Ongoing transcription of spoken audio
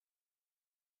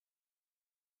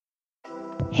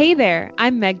Hey there,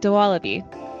 I'm Meg DeWallaby.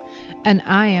 And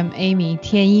I am Amy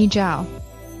Tianyi Zhao.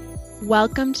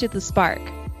 Welcome to The Spark,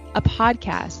 a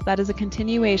podcast that is a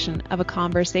continuation of a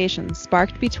conversation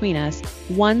sparked between us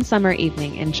one summer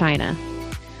evening in China.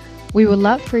 We would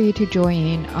love for you to join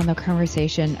in on the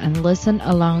conversation and listen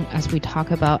along as we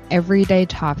talk about everyday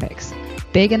topics,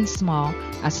 big and small,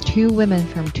 as two women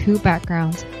from two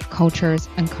backgrounds, cultures,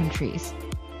 and countries.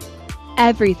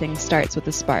 Everything starts with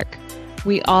a spark.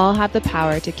 We all have the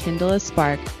power to kindle a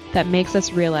spark that makes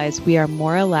us realize we are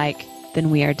more alike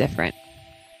than we are different.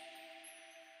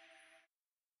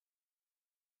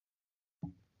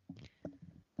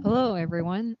 Hello,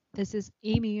 everyone. This is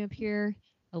Amy up here.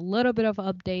 A little bit of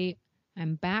update.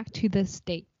 I'm back to the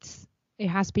States. It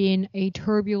has been a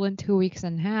turbulent 2 weeks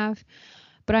and a half,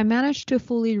 but I managed to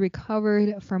fully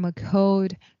recover from a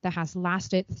cold that has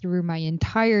lasted through my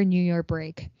entire New Year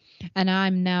break. And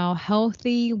I'm now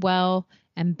healthy, well,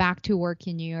 and back to work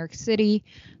in New York City.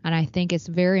 And I think it's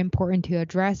very important to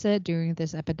address it during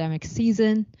this epidemic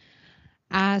season.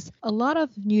 As a lot of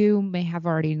you may have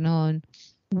already known,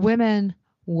 Woman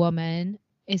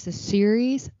is a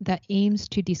series that aims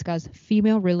to discuss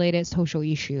female-related social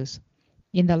issues.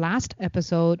 In the last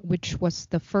episode, which was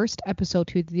the first episode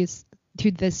to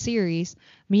this series,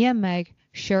 me and Meg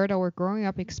shared our growing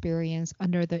up experience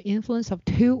under the influence of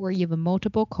two or even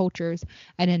multiple cultures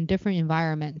and in different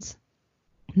environments.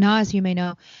 Now, as you may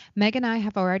know, Meg and I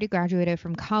have already graduated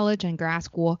from college and grad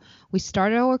school. We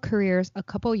started our careers a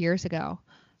couple years ago.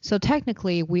 So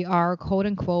technically, we are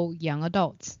quote-unquote young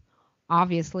adults.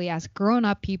 Obviously, as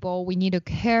grown-up people, we need to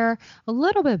care a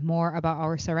little bit more about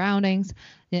our surroundings.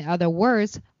 In other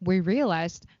words, we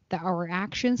realized that our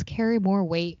actions carry more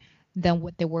weight than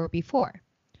what they were before.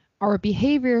 Our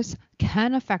behaviors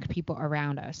can affect people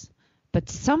around us, but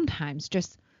sometimes,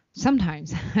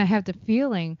 I have the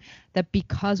feeling that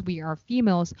because we are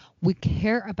females, we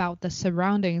care about the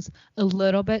surroundings a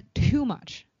little bit too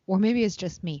much. Or maybe it's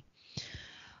just me.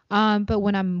 But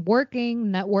when I'm working,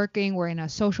 networking, or in a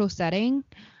social setting,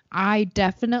 I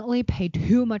definitely pay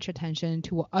too much attention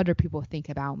to what other people think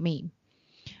about me.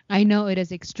 I know it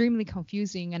is extremely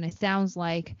confusing and it sounds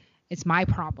like it's my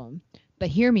problem, but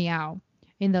hear me out.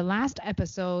 In the last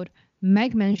episode,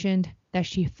 Meg mentioned that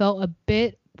she felt a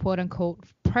bit, quote unquote,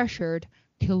 pressured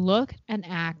to look and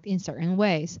act in certain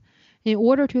ways in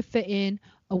order to fit in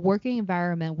a working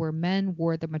environment where men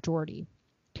were the majority.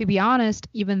 To be honest,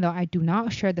 even though I do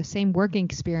not share the same working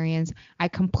experience, I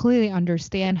completely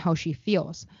understand how she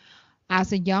feels.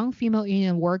 As a young female in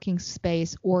a working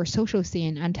space or social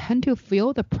scene, I tend to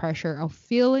feel the pressure of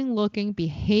feeling, looking,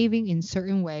 behaving in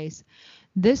certain ways.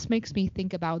 This makes me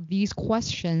think about these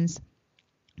questions.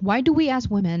 Why do we as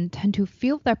women tend to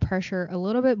feel that pressure a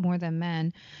little bit more than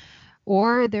men?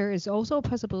 Or there is also a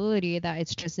possibility that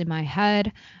it's just in my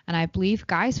head, and I believe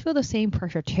guys feel the same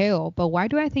pressure too, but why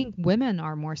do I think women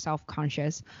are more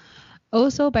self-conscious?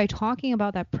 Also, by talking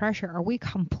about that pressure, are we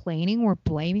complaining or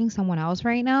blaming someone else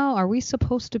right now? Are we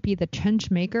supposed to be the change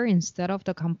maker instead of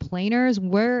the complainers?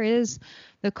 Where is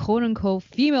the quote-unquote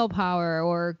female power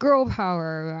or girl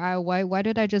power? Why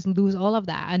did I just lose all of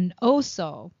that? And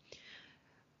also,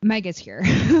 Meg is here.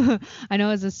 I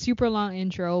know it's a super long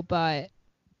intro, but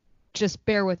just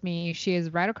bear with me. She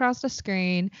is right across the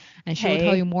screen and she will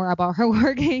tell you more about her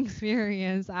working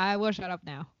experience. I will shut up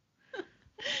now.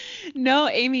 No,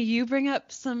 Amy, you bring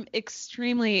up some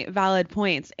extremely valid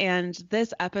points. And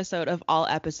this episode of all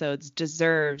episodes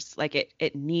deserves,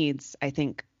 it needs, I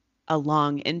think, a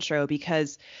long intro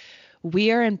because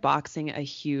we are unboxing a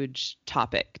huge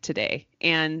topic today.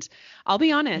 And I'll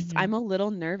be honest, I'm a little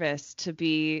nervous to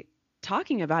be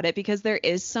talking about it because there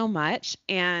is so much.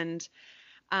 And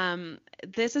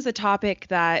this is a topic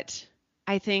that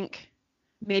I think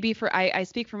maybe I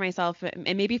speak for myself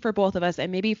and maybe for both of us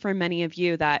and maybe for many of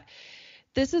you that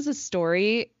this is a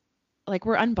story, like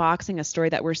we're unboxing a story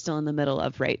that we're still in the middle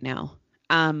of right now,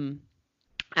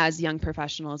 as young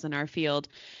professionals in our field.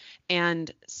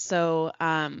 And so,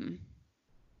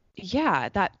 yeah,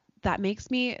 that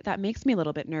makes me a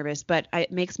little bit nervous, but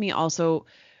it makes me also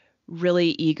really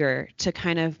eager to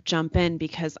kind of jump in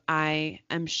because I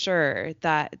am sure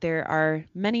that there are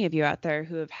many of you out there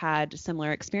who have had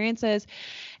similar experiences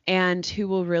and who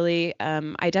will really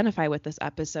identify with this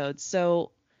episode.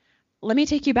 So let me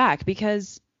take you back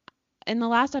because in the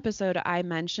last episode, I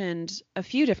mentioned a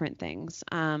few different things.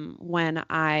 When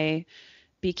I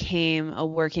became a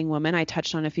working woman, I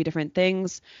touched on a few different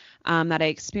things that I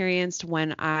experienced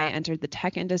when I entered the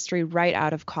tech industry right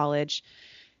out of college.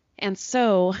 And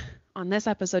so on this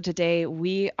episode today,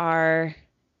 we are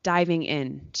diving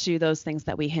into those things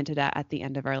that we hinted at the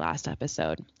end of our last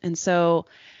episode. And so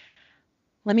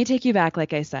Let me take you back,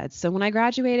 like I said. So when I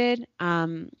graduated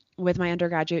with my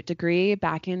undergraduate degree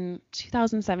back in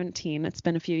 2017, it's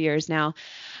been a few years now.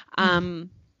 Mm. Um,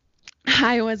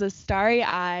 I was a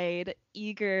starry-eyed,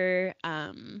 eager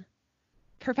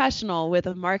professional with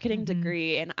a marketing Mm-hmm.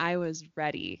 degree, and I was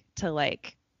ready to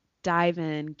like dive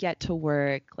in, get to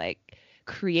work, like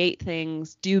create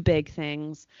things, do big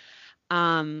things.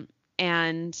 Um,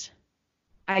 and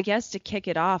I guess to kick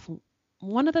it off,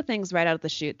 one of the things right out of the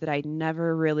chute that I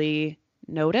never really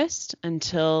noticed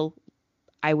until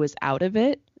I was out of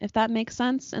it, if that makes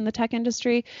sense, in the tech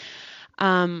industry.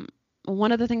 Um,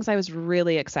 One of the things I was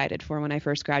really excited for when I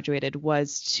first graduated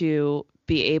was to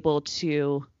be able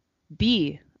to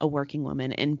be a working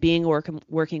woman. And being a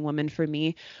working woman for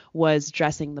me was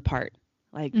dressing the part,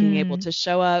 like being able Mm. to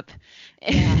show up.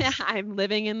 Yes. I'm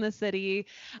living in the city.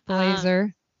 Um,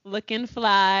 Blazer. Looking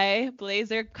fly,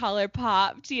 blazer collar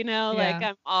popped, like Yeah.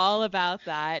 I'm all about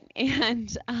that.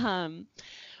 And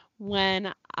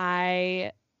when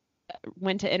I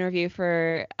went to interview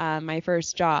for my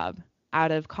first job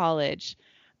out of college,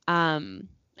 um,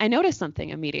 I noticed something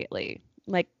immediately.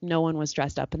 Like no one was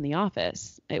dressed up in the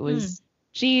office. It Mm. was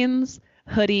jeans,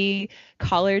 hoodie,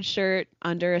 collared shirt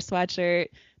under a sweatshirt.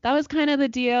 That was kind of the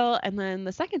deal. And then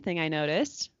the second thing I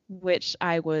noticed, which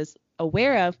I was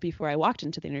aware of before I walked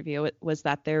into the interview, was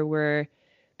that there were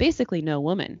basically no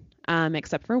women,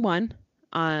 except for one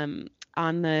on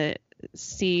the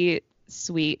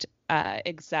C-suite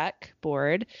exec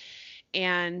board.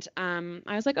 And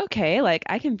I was like, okay, like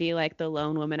I can be like the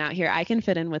lone woman out here. I can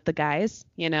fit in with the guys,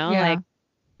 Yeah. like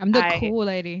I'm the I cool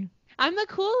lady. I'm the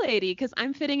cool lady because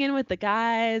I'm fitting in with the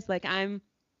guys. Like I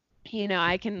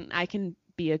can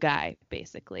be a guy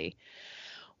basically.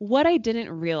 What I didn't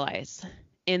realize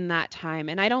in that time,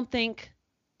 and I don't think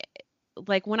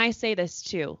like when I say this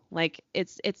too, like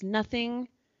it's nothing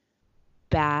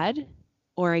bad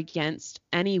or against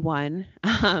anyone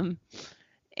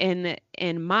in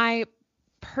my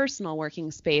personal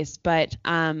working space. But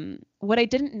what I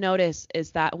didn't notice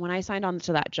is that when I signed on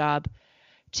to that job,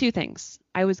 two things.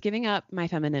 I was giving up my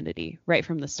femininity right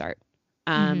from the start.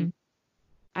 Mm-hmm. Um,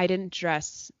 I didn't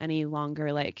dress any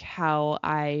longer like how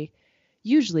I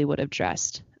usually would have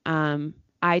dressed.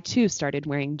 I too started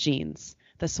wearing jeans,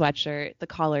 the sweatshirt, the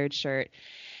collared shirt,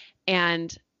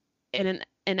 and in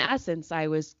essence, I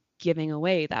was giving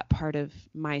away that part of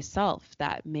myself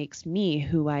that makes me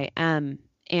who I am.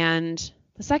 And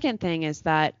the second thing is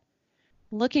that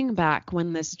looking back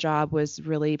when this job was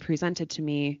really presented to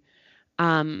me,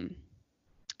 um,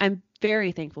 I'm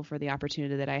very thankful for the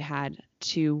opportunity that I had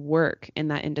to work in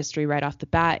that industry right off the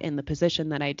bat in the position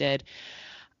that I did.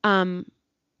 Um,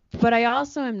 but I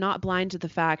also am not blind to the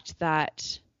fact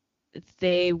that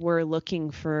they were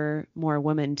looking for more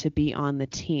women to be on the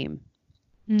team.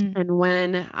 Mm. And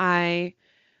when I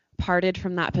parted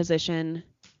from that position,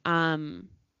 um,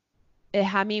 it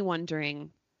had me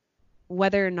wondering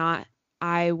whether or not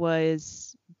I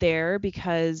was there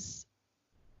because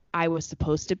I was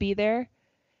supposed to be there.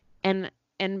 And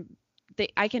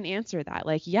I can answer that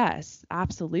like yes,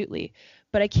 absolutely.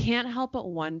 But I can't help but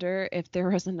wonder if there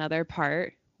was another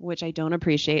part which I don't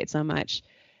appreciate so much,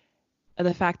 of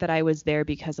the fact that I was there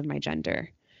because of my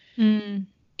gender. Mm.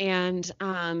 And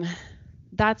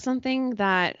that's something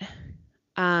that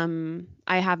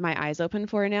I have my eyes open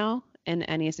for now in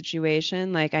any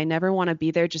situation. Like I never want to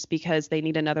be there just because they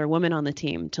need another woman on the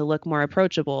team to look more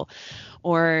approachable,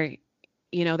 or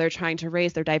they're trying to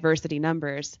raise their diversity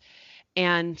numbers.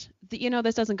 And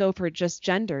this doesn't go for just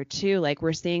gender too. Like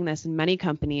we're seeing this in many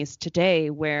companies today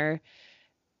where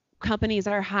companies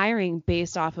are hiring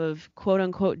based off of quote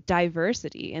unquote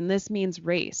diversity, and this means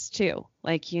race too,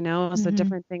 like so Mm-hmm.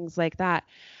 different things like that.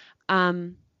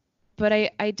 um but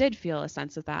I did feel a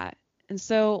sense of that. And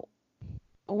so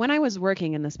when I was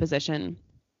working in this position,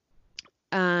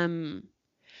 um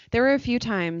there were a few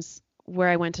times where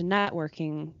I went to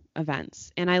networking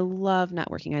events, and I love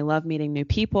networking. I love meeting new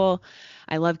people.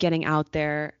 I love getting out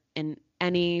there in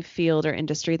any field or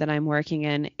industry that I'm working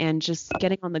in and just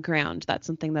getting on the ground. That's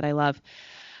something that I love.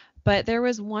 But there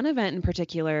was one event in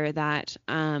particular that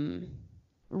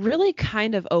really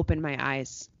kind of opened my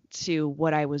eyes to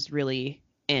what I was really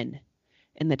in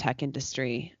the tech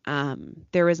industry.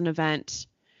 There was an event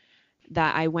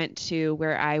that I went to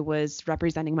where I was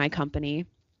representing my company,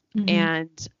 Mm-hmm.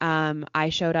 and I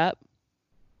showed up,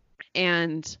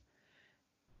 and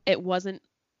it wasn't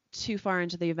too far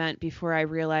into the event before I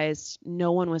realized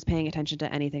no one was paying attention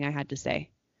to anything I had to say.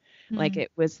 Like Mm.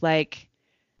 it was like,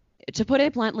 to put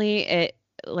it bluntly, it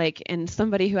like, and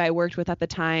somebody who I worked with at the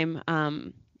time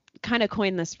kind of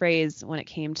coined this phrase when it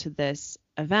came to this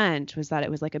event, was that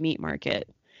it was like a meat market.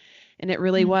 And it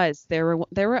really Mm. was. There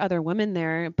were other women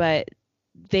there, but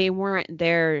they weren't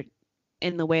there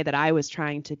in the way that I was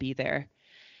trying to be there.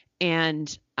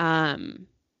 And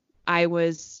I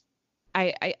was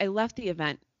I left the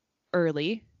event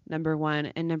early, number one,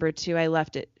 and number two, I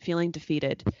left it feeling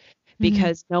defeated Mm-hmm.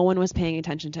 because no one was paying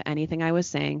attention to anything I was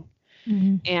saying.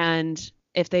 Mm-hmm. And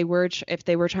if they were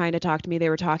trying to talk to me, they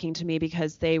were talking to me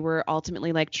because they were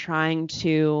ultimately like trying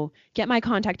to get my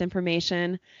contact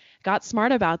information. Got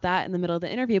smart about that in the middle of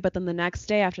the interview, but then the next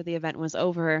day after the event was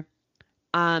over,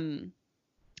 um,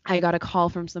 I got a call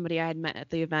from somebody I had met at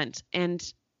the event,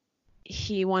 and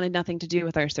he wanted nothing to do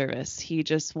with our service. He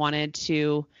just wanted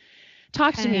to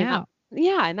talk to Hang me, and out.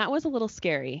 yeah, and that was a little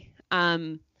scary.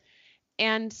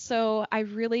 And so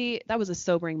that was a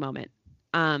sobering moment.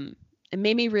 It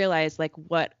made me realize like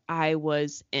what I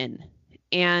was in.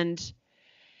 And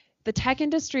the tech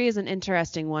industry is an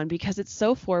interesting one because it's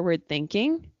so forward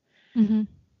thinking. Mm-hmm.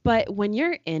 But when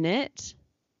you're in it,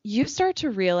 you start to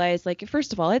realize, like,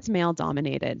 first of all, it's male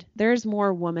dominated. There's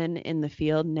more women in the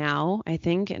field now, I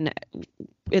think, and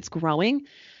it's growing.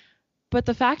 But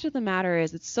the fact of the matter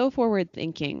is, it's so forward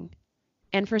thinking.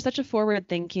 And for such a forward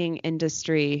thinking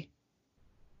industry,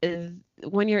 uh,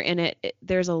 when you're in it,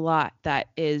 there's a lot that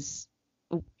is,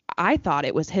 I thought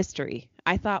it was history.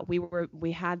 I thought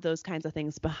we had those kinds of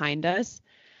things behind us.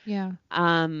 Yeah.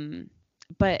 Um,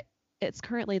 but it's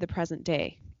currently the present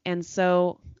day. And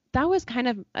so that was kind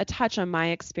of a touch on my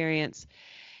experience.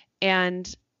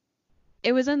 And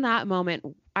it was in that moment,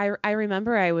 I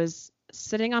remember I was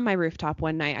sitting on my rooftop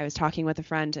one night. I was talking with a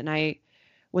friend and I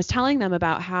was telling them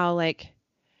about how, like,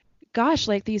 gosh,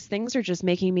 like these things are just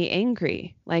making me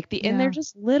angry. And they're Yeah.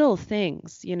 just little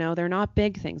things, they're not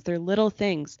big things, they're little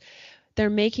things. They're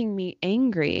making me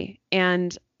angry.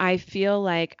 And I feel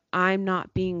like I'm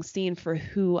not being seen for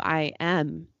who I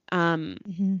am.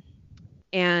 Mm-hmm.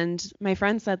 And my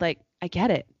friend said, like, I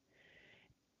get it.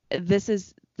 This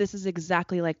is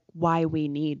exactly like why we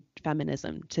need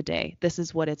feminism today. This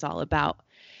is what it's all about.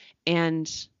 And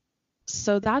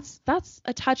so that's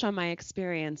a touch on my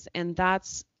experience. And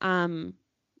that's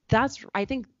I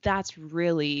think that's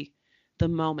really the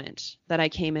moment that I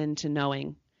came into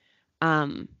knowing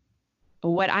um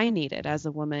what I needed as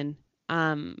a woman,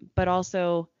 but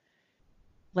also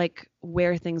like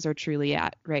where things are truly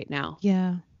at right now.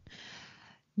 Yeah.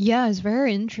 Yeah, it's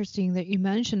very interesting that you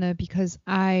mentioned it because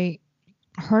I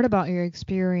heard about your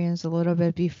experience a little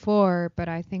bit before, but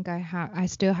I think I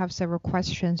still have several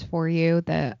questions for you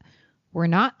that were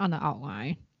not on the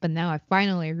outline. But now I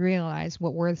finally realized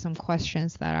what were some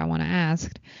questions that I want to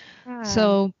ask. Yeah.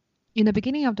 So, in the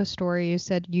beginning of the story, you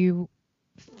said you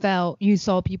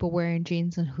saw people wearing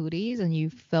jeans and hoodies and you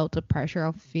felt the pressure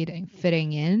of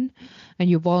fitting in, and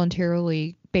you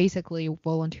basically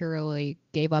voluntarily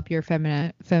gave up your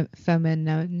feminine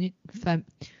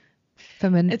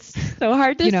It's so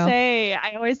hard to you know say.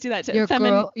 I always do that to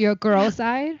your girl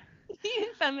side.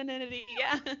 femininity.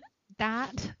 Yeah.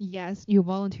 That, yes, you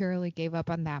voluntarily gave up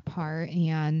on that part.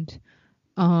 And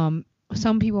um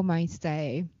some people might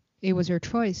say it was your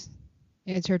choice.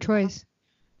 It's your Yeah. choice.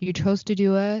 You chose to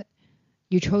do it.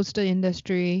 You chose the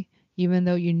industry, even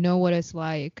though you know what it's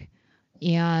like,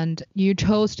 and you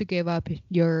chose to give up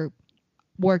your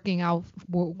working out,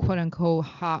 quote unquote,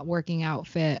 hot working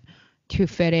outfit to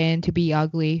fit in, to be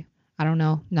ugly. I don't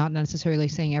know, not necessarily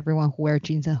saying everyone who wears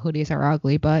jeans and hoodies are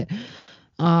ugly, but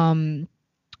um,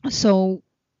 so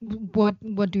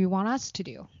what do you want us to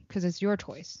do? Because it's your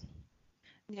choice.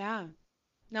 Yeah.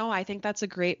 No, I think that's a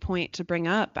great point to bring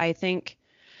up. I think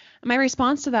my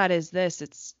response to that is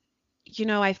this.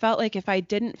 I felt like if I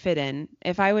didn't fit in,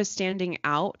 if I was standing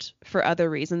out for other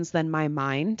reasons than my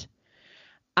mind,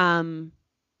 um,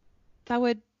 that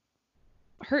would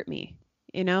hurt me.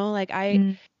 Like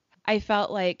Mm, I felt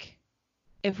like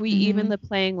if we even mm-hmm, the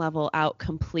playing level out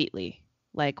completely,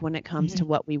 like when it comes mm-hmm. to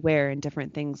what we wear and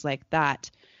different things like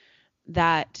that,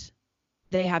 that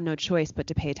they have no choice but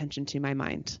to pay attention to my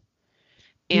mind.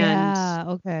 And Yeah,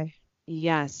 okay.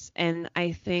 yes, and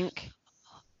I think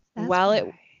That's while it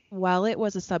why. while it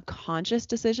was a subconscious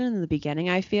decision in the beginning,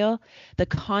 I feel the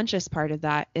conscious part of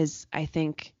that is I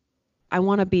think I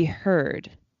want to be heard.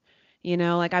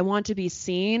 Like I want to be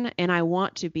seen and I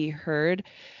want to be heard,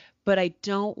 but I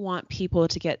don't want people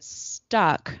to get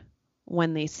stuck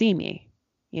when they see me,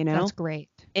 you That's know, great.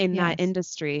 in that Yes.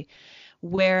 industry.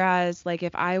 Whereas like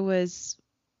if I was,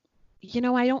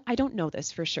 I don't know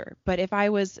this for sure, but if I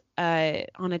was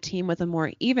on a team with a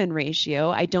more even ratio,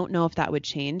 I don't know if that would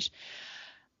change.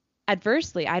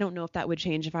 Adversely, I don't know if that would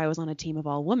change if I was on a team of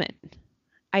all women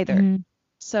either. Mm-hmm.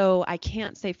 So I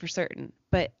can't say for certain,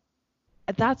 but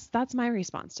that's my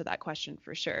response to that question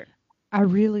for sure. I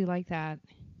really like that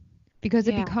because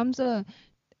it Yeah. becomes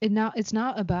it's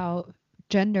not about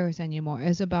genders anymore.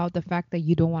 It's about the fact that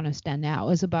you don't want to stand out.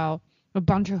 It's about a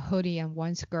bunch of hoodie and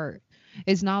one skirt.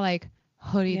 It's not like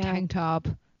hoodie, Yeah. tank top,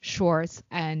 shorts,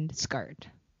 and skirt.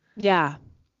 Yeah.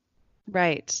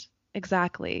 Right.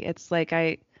 Exactly. It's like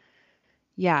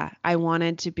yeah, I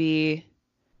wanted to be,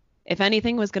 if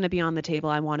anything was going to be on the table,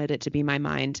 I wanted it to be my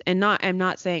mind. And I'm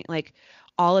not saying like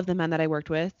all of the men that I worked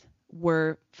with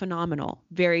were phenomenal,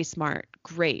 very smart,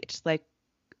 great, like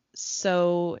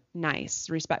so nice,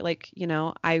 respect, like,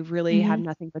 I really have Mm-hmm.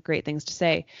 nothing but great things to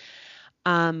say.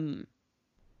 Um,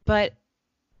 but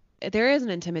there is an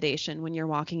intimidation when you're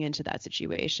walking into that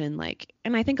situation, like,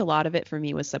 and I think a lot of it for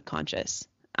me was subconscious.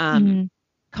 Mm-hmm.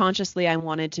 Consciously, I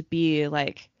wanted to be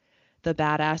like the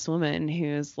badass woman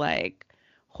who's like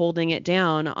holding it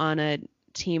down on a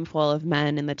team full of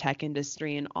men in the tech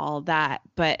industry and all that.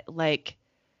 But like,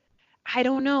 I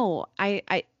don't know.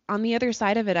 On the other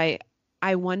side of it,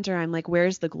 I wonder, I'm like,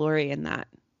 where's the glory in that?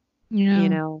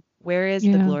 Yeah. Where is the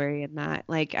Yeah. glory in that?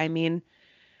 Like, I mean,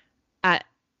 at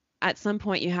at some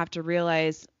point you have to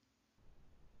realize,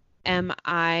 am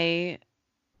I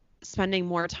spending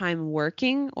more time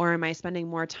working or am I spending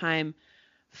more time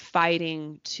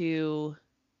fighting to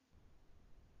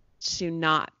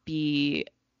not be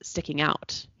sticking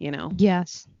out, you know?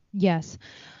 Yes. Yes.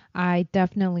 I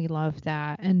definitely love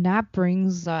that. And that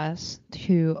brings us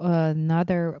to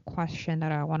another question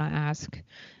that I want to ask.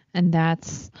 And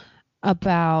that's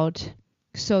about,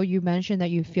 so you mentioned that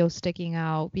you feel sticking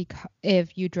out because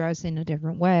if you dress in a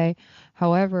different way.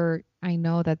 However, I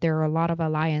know that there are a lot of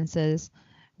alliances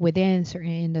within certain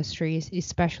industries,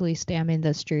 especially STEM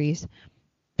industries.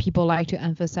 People like to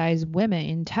emphasize women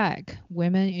in tech,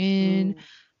 women in Mm,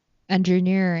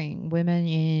 engineering, women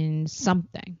in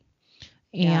something.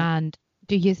 yeah. And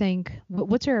do you think,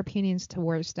 what's your opinions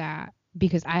towards that?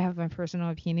 Because I have my personal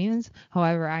opinions.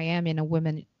 However, I am in a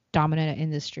women dominated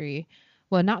industry.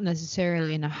 Well, not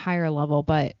necessarily in a higher level,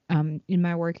 but in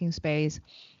my working space,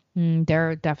 there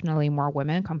are definitely more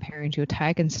women comparing to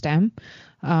tech and STEM.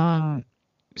 Um,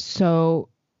 so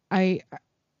I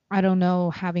I don't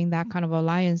know, having that kind of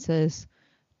alliances,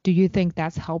 do you think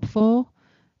that's helpful?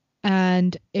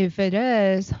 And if it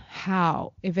is,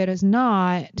 how? If it is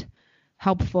not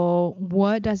helpful,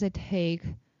 what does it take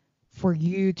for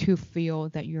you to feel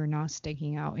that you're not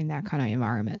sticking out in that kind of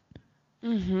environment?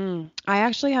 I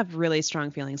actually have really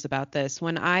strong feelings about this.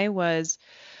 When I was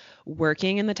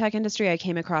working in the tech industry, I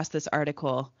came across this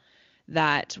article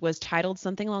that was titled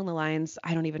something along the lines,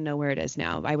 I don't even know where it is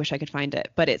now. I wish I could find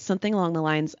it, but it's something along the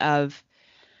lines of,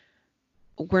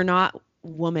 we're not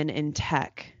woman in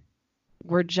tech.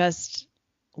 We're just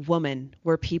woman.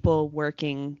 We're people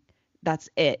working. That's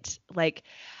it. Like,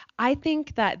 I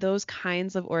think that those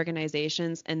kinds of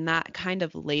organizations and that kind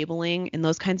of labeling and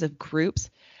those kinds of groups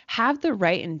have the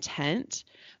right intent,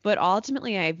 but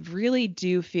ultimately I really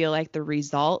do feel like the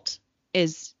result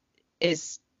is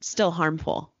is still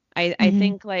harmful. I Mm-hmm.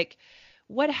 think like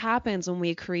what happens when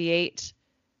we create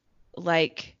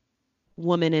like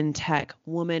woman in tech,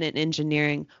 woman in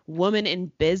engineering, woman in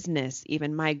business,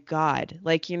 even, my God.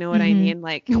 Like, you know what I mean?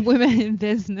 Mm-hmm. Women in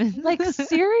business. Like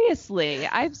seriously,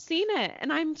 I've seen it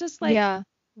and I'm just like, Yeah.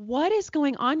 what is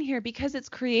going on here? Because it's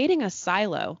creating a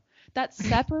silo that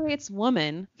separates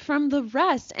woman from the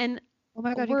rest. And Oh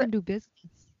my God, you we're, can do business.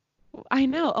 I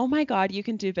know, oh my God, you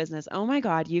can do business. Oh my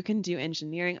God, you can do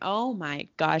engineering. Oh my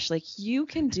gosh, like you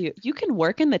can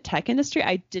work in the tech industry.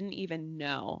 I didn't even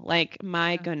know. Like,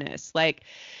 my Yeah. goodness. Like,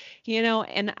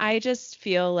 and I just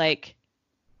feel like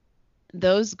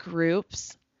those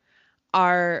groups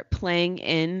are playing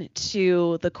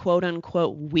into the quote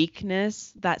unquote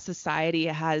weakness that society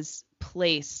has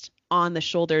placed on the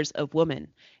shoulders of women,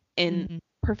 in Mm-hmm.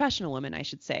 professional women, I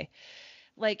should say.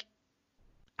 Like,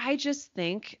 I just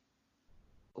think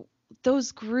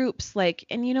those groups, like,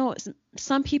 and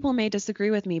some people may disagree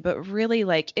with me, but really,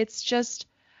 like, it's just,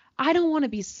 I don't want to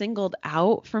be singled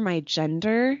out for my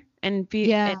gender and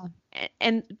Yeah.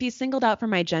 be singled out for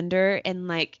my gender and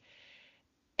like,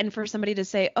 and for somebody to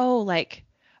say, oh, like,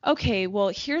 okay, well,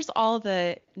 here's all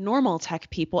the normal tech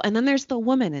people, and then there's the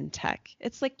woman in tech.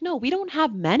 It's like, no, we don't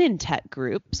have men in tech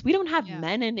groups. We don't have Yeah.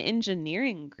 men in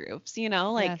engineering groups,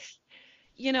 like,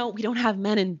 Yes. we don't have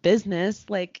men in business.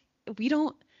 Like, we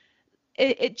don't,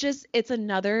 it's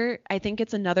another, I think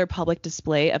it's another public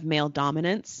display of male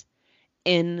dominance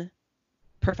in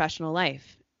professional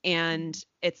life. And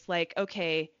it's like,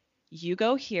 okay, you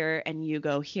go here and you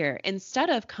go here. Instead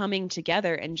of coming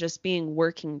together and just being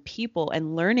working people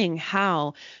and learning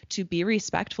how to be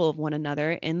respectful of one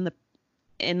another in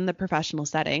the professional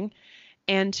setting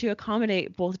and to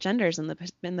accommodate both genders in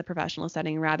the professional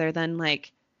setting rather than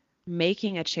like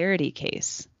making a charity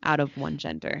case out of one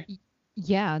gender.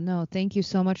 Yeah, no, thank you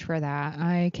so much for that.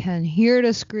 I can hear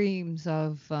the screams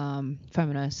of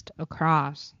feminists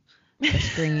across the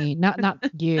screen. Not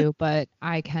you, but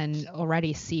I can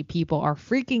already see people are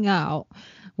freaking out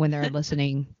when they're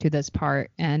listening to this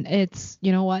part. And it's,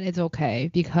 you know what, it's okay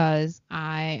because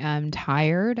I am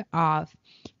tired of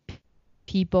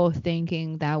people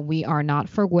thinking that we are not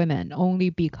for women only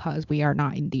because we are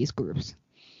not in these groups.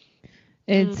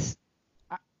 Mm, It's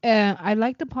I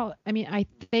like I mean, I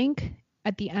think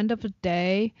at the end of the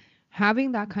day,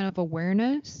 having that kind of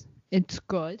awareness, it's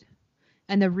good.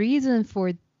 And the reason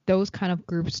for those kind of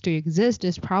groups to exist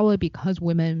is probably because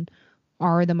women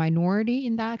are the minority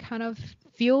in that kind of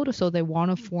field, so they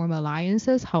want to form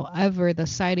alliances. However, the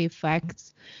side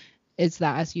effects is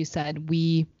that, as you said,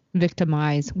 we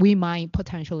might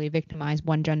potentially victimize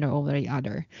one gender over the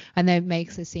other. And that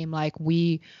makes it seem like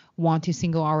we want to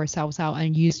single ourselves out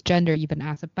and use gender even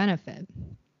as a benefit.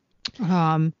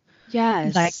 Um,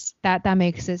 like yes. that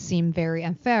makes it seem very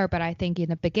unfair, but I think in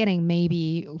the beginning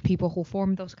maybe people who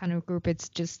form those kind of group it's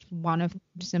just want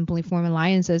to simply form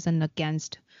alliances and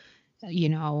against you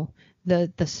know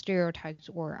the stereotypes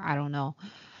or I don't know.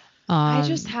 I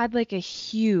just um had like a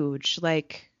huge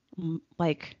like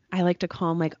I like to call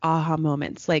them like aha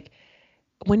moments. Like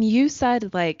when you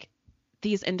said like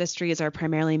these industries are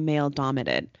primarily male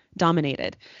dominated,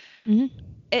 mhm.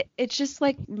 it just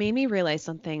like made me realize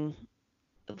something.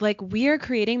 Like we are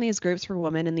creating these groups for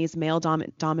women in these male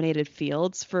dominated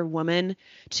fields for women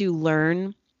to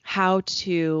learn how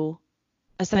to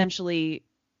essentially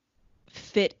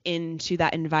fit into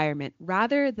that environment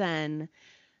rather than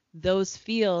those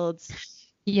fields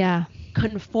Yeah,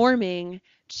 conforming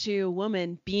to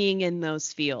women being in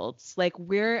those fields. Like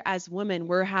we're as women,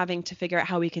 we're having to figure out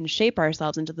how we can shape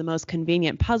ourselves into the most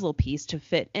convenient puzzle piece to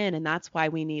fit in. And that's why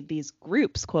we need these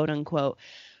groups, quote unquote,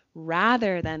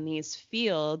 rather than these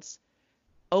fields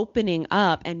opening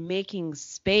up and making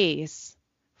space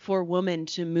for women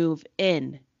to move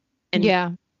in and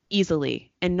yeah,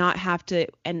 easily and not have to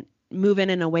and move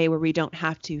in a way where we don't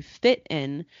have to fit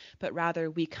in, but rather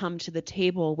we come to the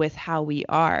table with how we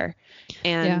are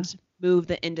yeah, and move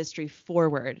the industry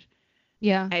forward.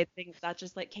 yeah, I think that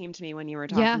just like came to me when you were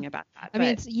yeah. talking about that. I mean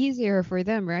But it's easier for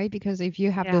them, right? Because if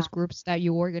you have yeah. those groups that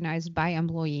you organize by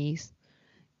employees,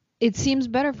 it seems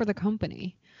better for the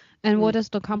company. And what Mm, does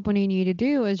the company need to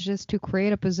do is just to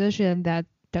create a position that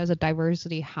does a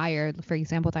diversity hire. For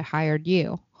example, they hired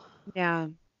you. yeah.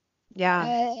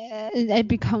 Yeah. It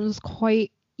becomes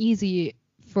quite easy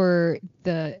for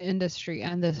the industry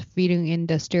and the feeding in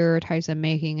the stereotypes and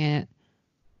making it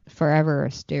forever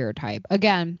a stereotype.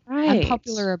 Again, Right.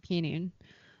 unpopular opinion,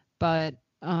 but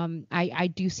I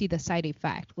do see the side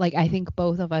effect. Like I think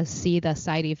both of us see the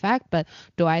side effect, but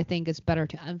do I think it's better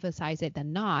to emphasize it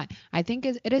than not? I think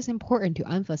it is important to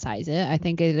emphasize it. I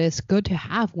think it is good to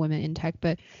have women in tech,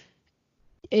 but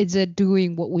is it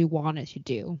doing what we want it to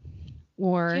do?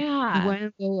 Or Yeah.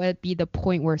 when will it be the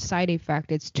point where side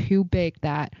effect is too big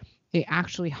that it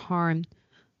actually harm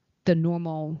the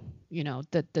normal,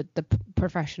 the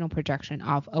professional projection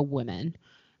of a woman?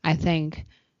 I think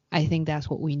I think that's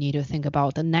what we need to think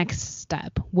about. The next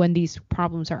step when these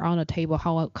problems are on the table,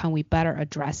 how can we better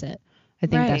address it? I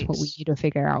think that's Right. what we need to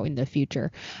figure out in the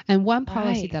future. And one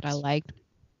policy that I Right. liked,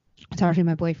 it's actually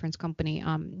my boyfriend's company.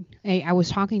 I was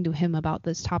talking to him about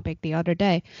this topic the other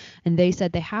day, and they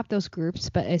said they have those groups,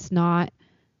 but it's not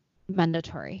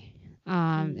mandatory.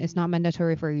 It's Mm, not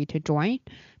mandatory for you to join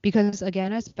because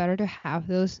again, it's better to have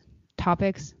those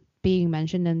topics being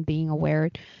mentioned and being aware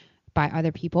by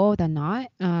other people than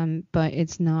not. But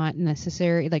it's not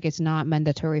necessary, like it's not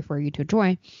mandatory for you to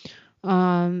join.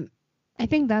 Um, I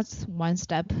think that's one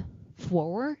step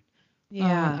forward.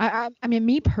 yeah. I mean,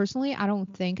 me personally, I don't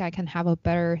think I can have a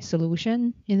better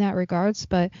solution in that regards,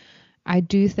 but I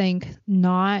do think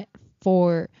not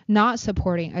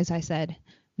supporting, as I said,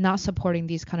 not supporting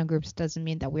these kind of groups doesn't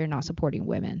mean that we're not supporting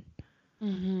women.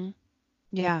 Hmm.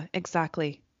 Yeah,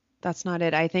 exactly. That's not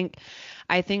it. I think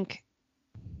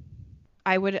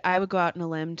I would go out on a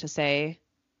limb to say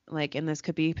like and this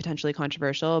could be potentially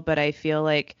controversial, but I feel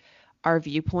like our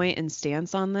viewpoint and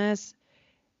stance on this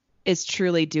is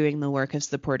truly doing the work of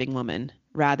supporting women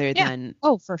rather Yeah. than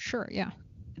Oh, for sure. Yeah.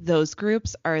 those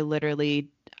groups are literally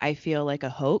I feel like a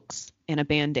hoax and a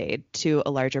band-aid to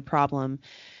a larger problem.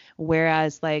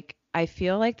 Whereas like I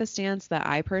feel like the stance that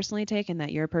I personally take and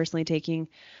that you're personally taking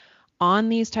on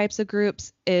these types of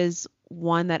groups is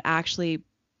one that actually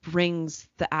brings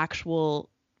the actual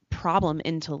problem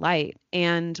into light.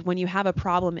 And when you have a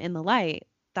problem in the light,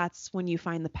 that's when you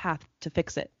find the path to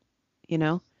fix it, you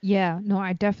know? Yeah, no,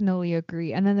 I definitely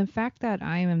agree. And then the fact that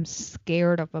I am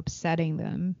scared of upsetting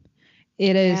them,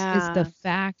 it's the Yeah.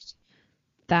 fact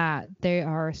that they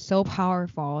are so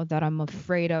powerful that I'm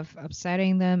afraid of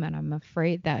upsetting them, and I'm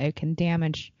afraid that it can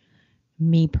damage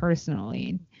me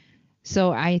personally.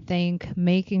 So I think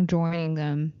making joining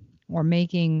them, or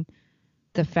making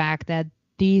the fact that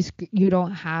you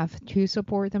don't have to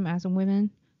support them as a woman,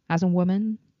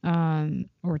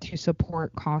 or to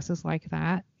support causes like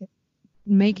that,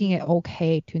 making it Mhm.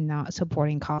 okay to not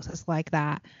supporting causes like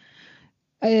that,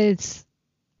 it's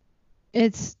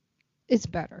it's it's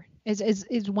better.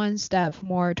 It's one step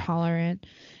more tolerant.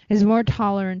 It's more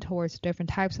tolerant towards different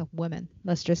types of women.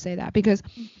 Let's just say that, because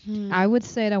Mhm. I would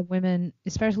say that women,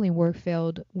 especially in work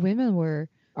field, women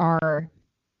are,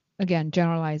 again,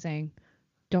 generalizing.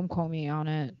 Don't quote me on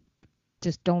it.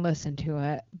 Just don't listen to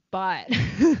it. But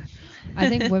I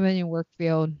think women in work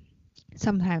field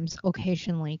sometimes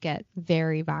occasionally get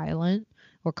very violent,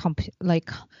 or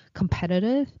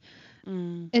competitive.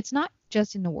 Mm. It's not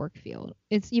just in the work field.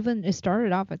 It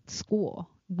started off at school.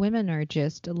 Women are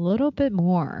just a little bit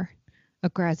more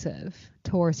aggressive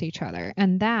towards each other.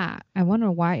 And that, I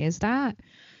wonder, why is that?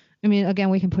 I mean, again,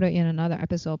 we can put it in another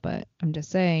episode, but I'm just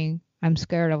saying I'm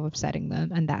scared of upsetting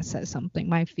them, and that says something.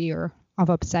 My fear of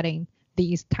upsetting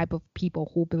these type of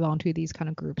people who belong to these kind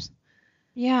of groups.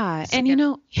 Yeah. And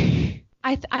Scare me.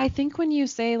 I think when you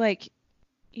say like,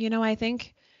 I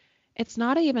think it's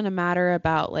not even a matter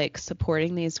about like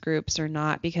supporting these groups or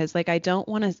not, because like I don't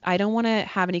want to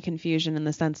have any confusion in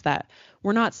the sense that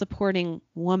we're not supporting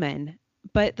women,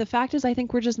 but the fact is I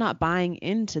think we're just not buying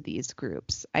into these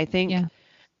groups. I think Yeah.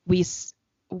 we s-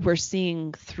 we're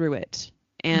seeing through it.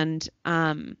 Mm.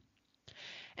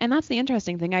 And that's the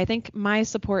interesting thing. I think my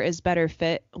support is better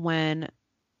fit when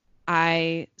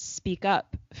I speak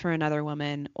up for another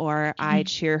woman, or I Mhm.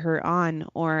 cheer her on,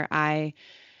 or I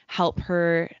help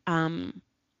her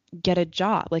get a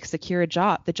job, like secure a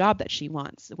job, the job that she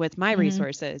wants with my Mhm.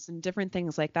 resources and different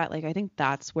things like that. Like I think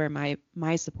that's where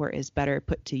my support is better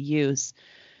put to use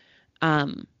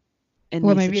um in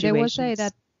Well, these maybe they will say situations.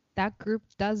 that that group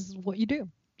does what you do.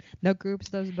 That group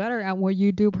does better at what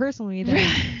you do personally. Then,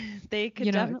 They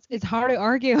could definitely. it's hard to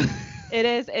argue.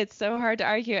 It's so hard to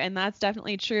argue, and that's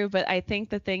definitely true, but I think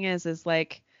the thing is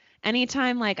like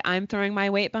anytime like I'm throwing my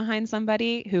weight behind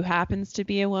somebody who happens to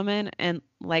be a woman, and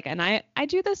like and I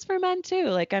do this for men too.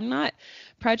 Like I'm not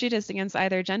prejudiced against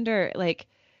either gender, like,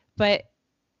 but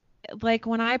like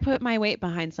when I put my weight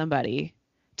behind somebody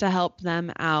to help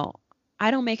them out,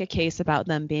 I don't make a case about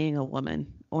them being a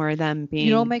woman or them You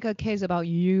don't being make a case about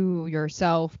you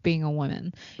yourself being a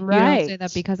woman. You don't say that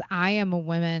right. because I am a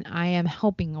woman, I am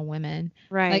helping a woman.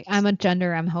 Like, Right. I'm a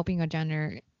gender, I'm helping a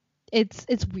gender. It's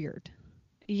weird.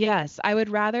 Yes, I would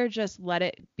rather just let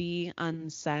it be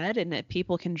unsaid and that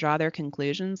people can draw their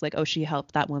conclusions like, oh, she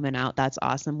helped that woman out. That's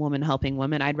awesome. Woman helping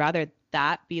woman. I'd rather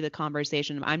that be the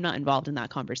conversation. I'm not involved in that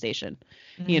conversation.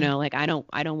 Mm, Like I don't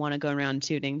want to go around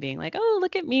tooting being like, oh,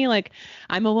 look at me. Like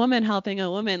I'm a woman helping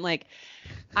a woman. Like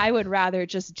I would rather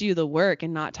just do the work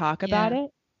and not talk about yeah.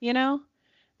 it, you know?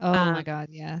 Oh my Um, God,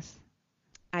 yes.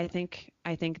 I think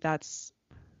that's,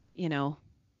 you know,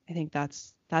 I think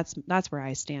that's where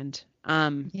I stand.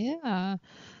 Yeah.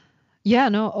 Yeah,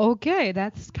 no, okay,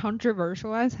 that's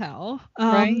controversial as hell.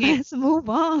 Right. Let's move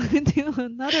on to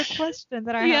another question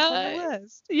that I have on the Yeah.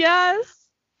 list. Yes.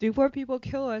 Before people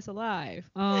kill us alive.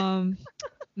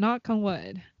 Knock on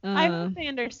wood. I hope they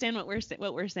understand what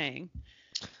we're saying.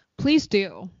 Please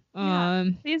do. Yeah.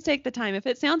 Please take the time. If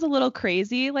it sounds a little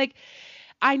crazy, like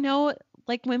I know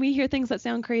like when we hear things that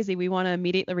sound crazy, we want to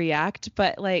immediately react,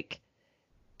 but like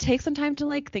take some time to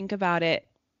like think about it.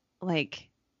 Like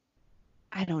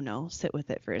I don't know, sit with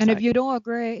it for a And if sec. you don't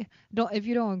agree, don't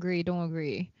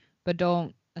agree, but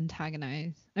don't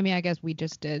antagonize. I mean, I guess we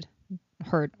just did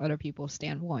hurt other people's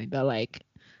standpoint, but like,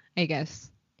 I guess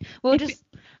we'll If just.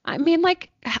 I mean like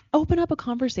open up a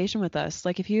conversation with us.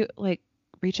 Like if you like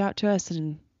reach out to us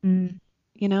and Mm,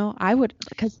 I would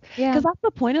because yeah. that's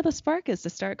the point of the spark is to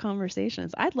start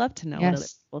conversations. I'd love to know what other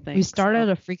Yes. people We think. So started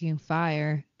a freaking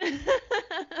fire.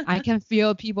 I can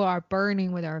feel people are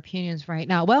burning with our opinions right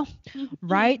now. Well,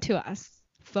 write to us,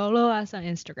 follow us on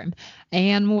Instagram,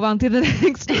 and move on to the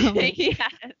next topic. Yes.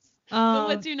 But Um,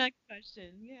 what's your next question?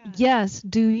 Yeah. yes.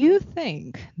 Do you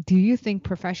think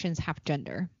professions have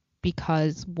gender?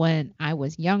 Because when I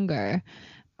was younger,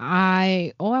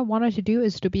 I all I wanted to do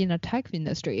is to be in the tech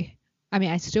industry. I mean,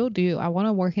 I still do. I want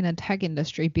to work in the tech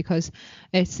industry because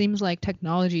it seems like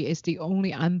technology is the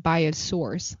only unbiased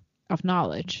source of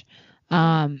knowledge. Mhm.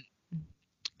 Um,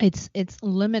 it's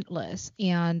limitless,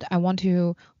 and I want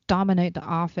to dominate the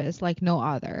office like no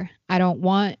other. I don't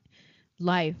want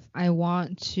life. I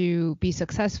want to be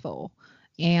successful.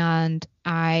 And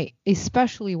I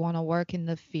especially want to work in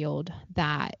the field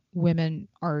that women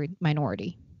are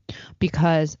minority,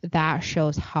 because that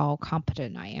shows how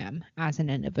competent I am as an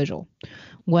individual.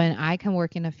 When I can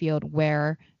work in a field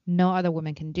where no other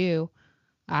woman can do,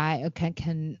 I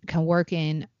can work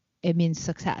in, it means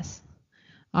success.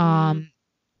 Mm, Um,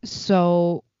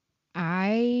 so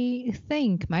I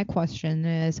think my question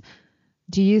is,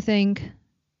 do you think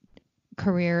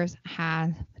careers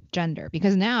have gender?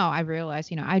 Because now I realize,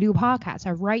 I do podcasts,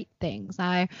 I write things,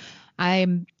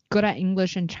 I'm good at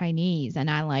English and Chinese, and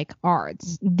I like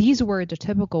arts. These were the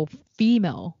typical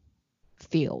female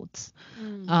fields.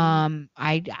 mhm.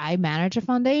 I manage a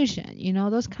foundation,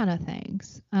 those kind of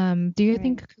things. Do you Right.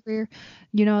 think career,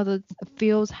 the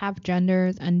fields have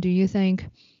genders, and do you think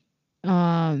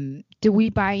do we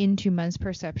buy into men's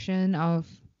perception of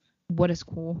what is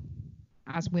cool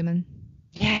as women?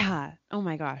 Yeah. Oh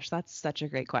my gosh, that's such a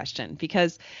great question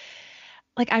because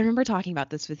like I remember talking about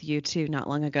this with you too not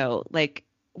long ago. Like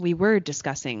we were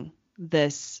discussing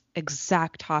this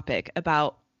exact topic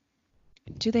about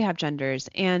do they have genders?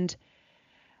 And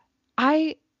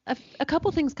a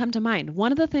couple things come to mind.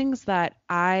 One of the things that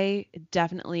I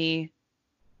definitely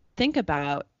think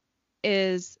about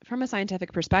is from a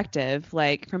scientific perspective,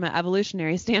 like from an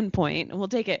evolutionary standpoint, and we'll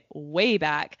take it way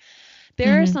back.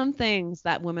 There are Mm-hmm. some things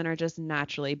that women are just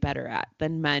naturally better at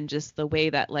than men, just the way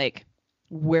that like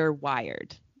we're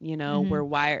wired. Mm-hmm.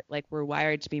 We're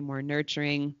wired to be more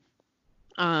nurturing,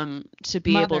 to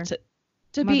be able Mother,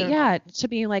 to be motherhood. yeah, to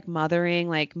be like mothering,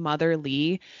 like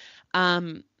motherly.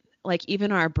 Um, like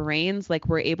even our brains, like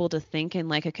we're able to think in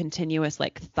like a continuous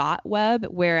like thought web,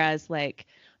 whereas like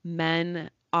men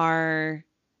are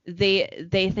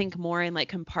they think more in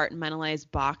like compartmentalized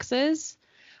boxes.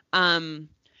 Um,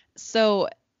 so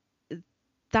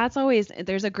that's always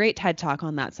there's a great TED talk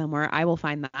on that somewhere. I will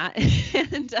find that.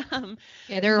 and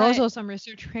Yeah, there are but also some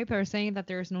research papers saying that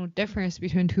there's no difference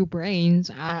between two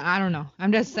brains. I don't know.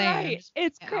 I'm just saying. I'm right, just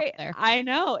it's putting it out great. there. I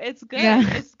know it's good. Yeah.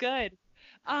 It's good.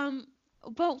 Um,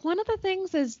 but one of the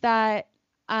things is that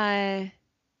uh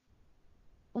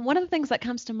one of the things that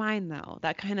comes to mind though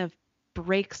that kind of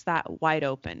breaks that wide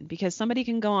open because somebody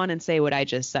can go on and say what I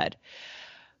just said.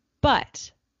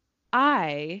 But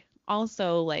I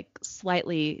also like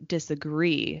slightly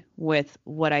disagree with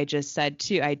what I just said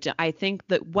too. I think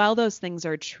that while those things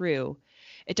are true,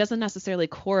 it doesn't necessarily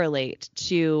correlate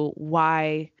to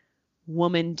why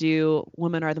women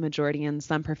are the majority in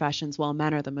some professions while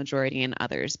men are the majority in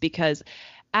others because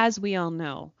as we all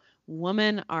know,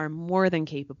 women are more than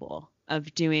capable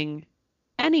of doing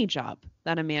any job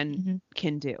that a man Hmm.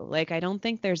 can do. Like I don't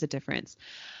think there's a difference.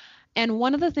 And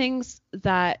one of the things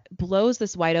that blows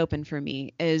this wide open for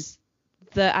me is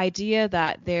the idea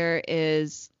that there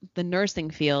is the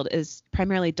nursing field is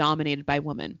primarily dominated by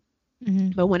women. Hmm.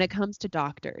 But when it comes to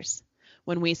doctors,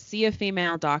 when we see a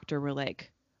female doctor, we're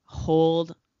like,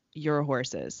 hold your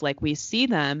horses. Like we see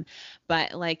them,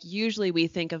 but like usually we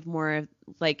think of more of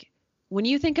like when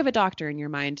you think of a doctor in your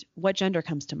mind, what gender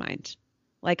comes to mind?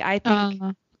 Like I think,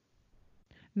 Uh,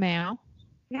 male.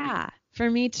 yeah, for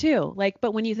me too. Like,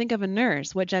 but when you think of a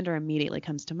nurse, what gender immediately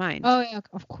comes to mind? Oh yeah,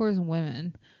 of course,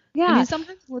 women. I Yeah, mean,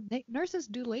 sometimes nurses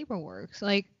do labor works.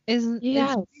 Like, it's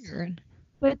yes. weird.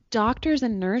 But doctors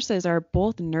and nurses are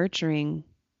both nurturing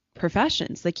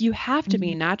professions. Like you have to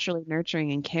be Hmm. naturally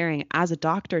nurturing and caring as a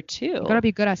doctor You gotta too.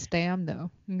 be good at STEM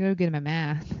though. You gotta get my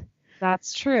math.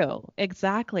 That's true.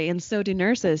 Exactly. And so do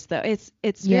nurses though. It's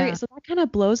very Yeah. so that kind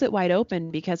of blows it wide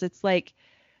open because it's like,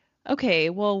 okay,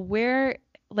 well, where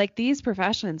like these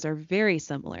professions are very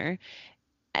similar.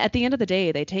 At the end of the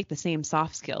day, they take the same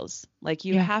soft skills. Like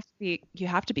Yeah. you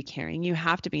have to be caring, you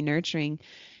have to be nurturing.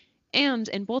 And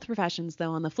in both professions,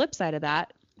 though, on the flip side of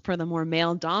that, for the more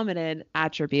male dominant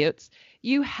attributes,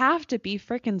 you have to be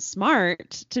freaking smart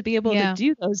to be able to Yeah.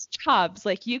 do those jobs.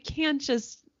 Like, you can't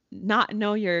just not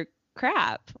know your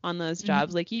crap on those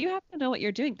jobs. Hmm. Like, you have to know what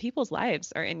you're doing. People's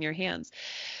lives are in your hands.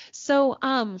 So,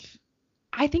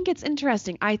 I think it's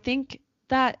interesting. I think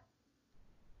that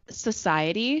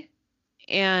society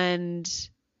and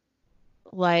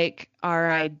like our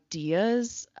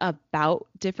ideas about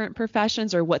different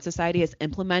professions or what society has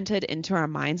implemented into our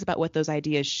minds about what those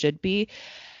ideas should be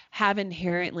have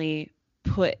inherently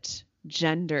put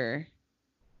gender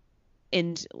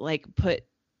and like put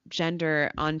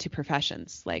gender onto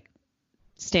professions like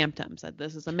stamped them said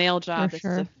this is a male For job, this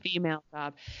is a sure. female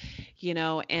job,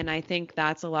 and I think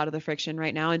that's a lot of the friction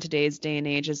right now in today's day and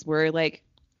age is we're like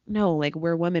no, like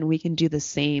we're women, we can do the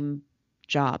same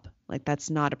job. Like that's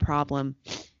not a problem.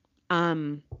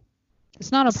 Um,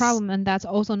 It's not a s- problem, and that's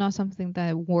also not something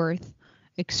that worth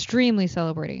extremely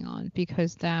celebrating on,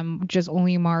 because that just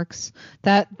only marks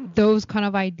that those kind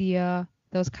of idea,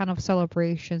 those kind of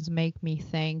celebrations make me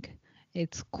think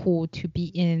it's cool to be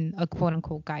in a quote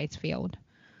unquote guy's field.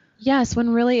 yes, when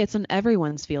really it's in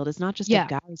everyone's field. It's not just a Yeah.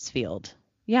 guy's field.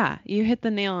 Yeah, you hit the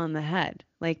nail on the head.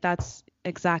 Like that's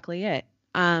exactly it.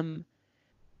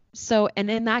 So, and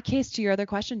in that case, to your other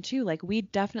question too, like we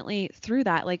definitely through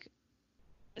that, like,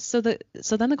 so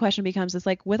then the question becomes, is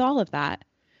like with all of that,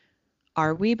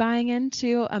 are we buying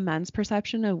into a men's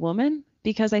perception of woman?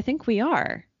 Because I think we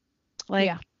are.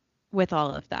 Yeah. Like with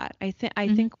all of that, I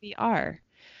Hmm. think we are.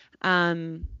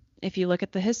 Um, if you look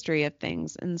at the history of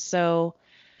things, and so,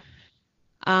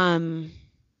 um,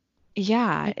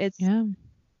 yeah, Yeah.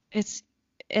 it's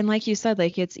and like you said,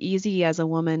 like it's easy as a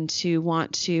woman to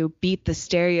want to beat the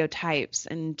stereotypes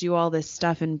and do all this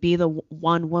stuff and be the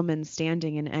one woman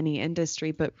standing in any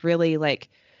industry, but really like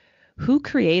who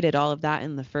created all of that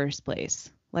in the first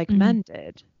place? Like Hmm. men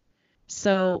did.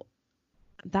 So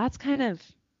that's kind of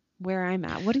where I'm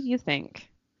at. What do you think?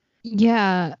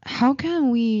 Yeah. How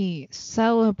can we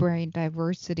celebrate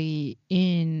diversity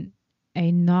in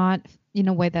a not in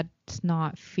a way that's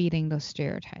not feeding those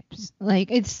stereotypes?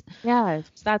 Like it's Yes,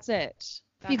 that's it.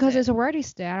 That's because it. it's already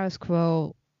status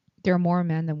quo. There are more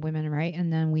men than women, right?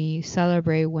 And then we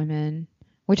celebrate women,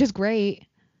 which is great.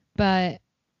 But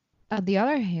on the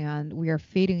other hand, we are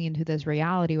feeding into this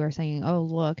reality. We're saying, oh,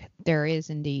 look, there is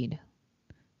indeed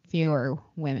fewer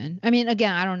women. I mean,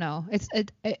 again, I don't know.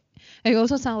 It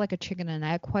also sounds like a chicken and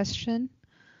egg question.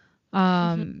 Mhm.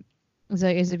 Um,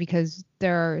 is it because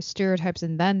there are stereotypes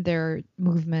and then there are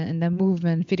movement and then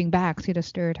movement feeding back to the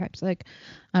stereotypes? Like,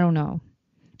 I don't know.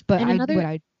 But And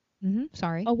another,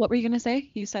 sorry. oh, what were you gonna say?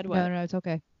 You said No, what? no, it's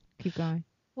okay. Keep going.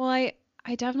 Well, I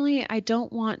definitely I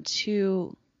don't want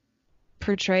to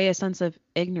portray a sense of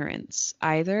ignorance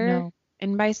either No.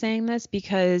 and by saying this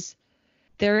because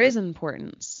there is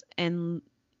importance in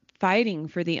fighting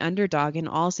for the underdog in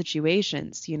all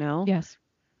situations, you know? Yes.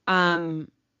 Um,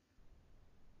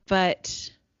 but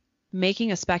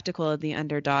making a spectacle of the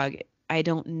underdog, I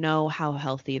don't know how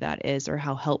healthy that is or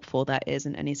how helpful that is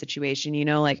in any situation. You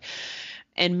know, like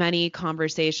in many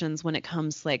conversations when it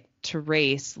comes like to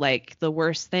race, like the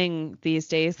worst thing these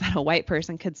days that a white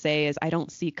person could say is I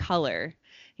don't see color,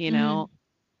 you Mm, know?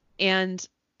 And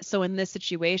so in this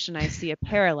situation, I see a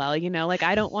parallel, you know, like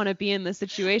I don't want to be in this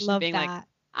situation love being like, that.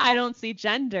 I don't see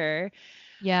gender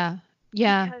Yeah.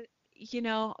 Yeah. because, you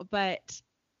know, but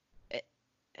it,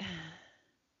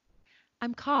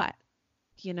 I'm caught,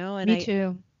 you know, and Me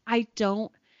too. I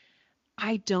don't,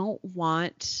 I don't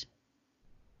want,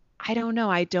 I don't know,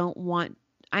 I don't want,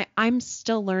 I'm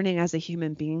still learning as a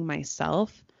human being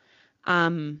myself.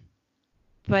 Um,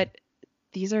 but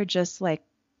these are just like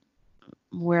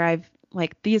where I've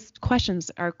like these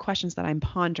questions are questions that I'm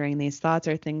pondering. These thoughts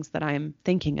are things that I'm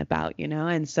thinking about, you know,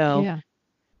 and so Yeah.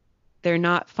 they're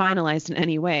not finalized in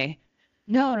any way.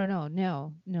 No, no, no,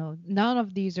 no, no. None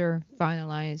of these are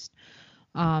finalized.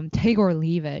 Take or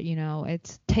leave it,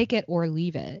 it's take it or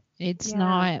leave it. It's Yeah,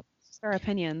 not, just our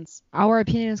opinions. our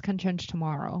opinions can change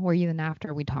tomorrow or even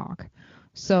after we talk. Hmm.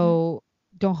 So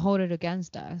don't hold it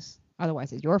against us.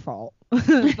 Otherwise it's your fault.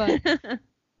 But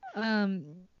um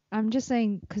I'm just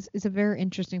saying because it's a very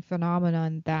interesting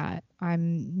phenomenon that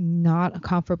I'm not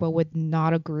comfortable with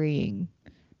not agreeing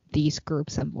these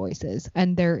groups and voices.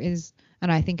 And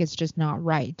I think it's just not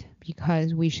right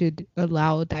because we should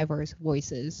allow diverse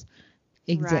voices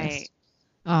Right. exist.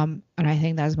 And I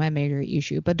think that's my major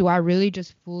issue. But do I really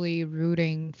just fully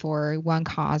rooting for one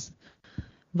cause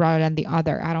rather than the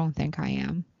other? I don't think I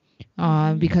am.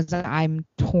 Hmm. Because I'm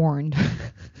torn.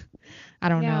 I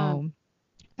don't Yeah. know.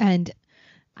 And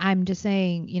I'm just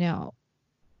saying,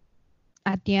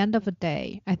 at the end of the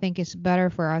day, I think it's better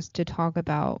for us to talk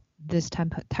about this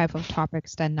type of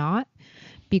topics than not,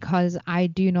 because I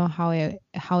do know how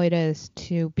it is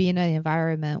to be in an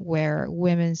environment where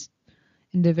women's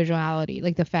individuality,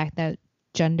 like the fact that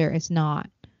gender is not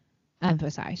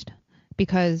emphasized.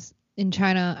 Because in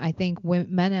China, I think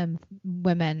men and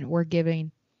women were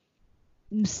given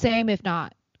same, if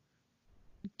not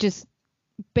just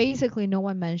basically no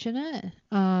one mentioned it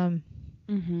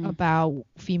Hmm. about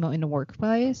female in the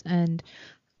workplace, and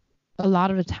a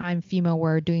lot of the time female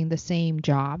were doing the same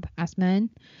job as men,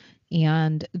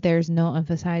 and there's no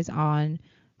emphasis on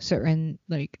certain,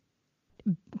 like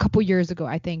a couple years ago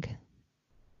I think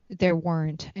there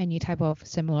weren't any type of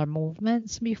similar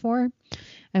movements before,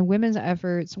 and women's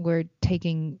efforts were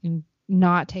taking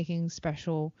not taking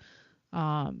special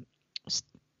um, s-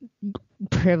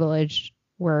 privilege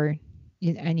were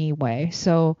in any way.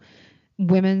 So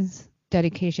women's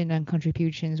dedication and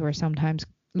contributions were sometimes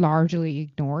largely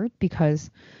ignored because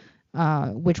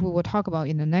which we will talk about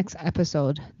in the next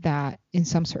episode, that in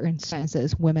some certain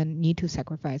senses women need to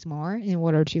sacrifice more in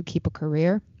order to keep a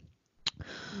career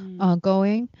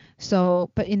going. So,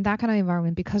 but in that kind of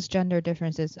environment, because gender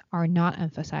differences are not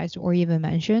emphasized or even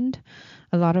mentioned,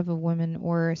 a lot of the women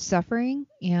were suffering.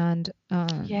 And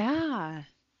Yeah.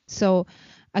 so,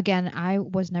 again, I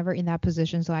was never in that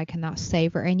position, so I cannot say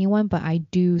for anyone, but I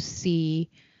do see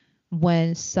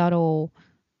when subtle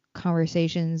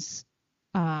conversations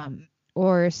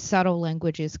or subtle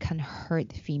languages can hurt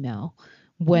the female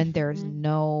when there's Mhm.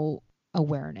 no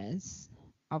awareness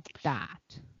of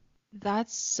that.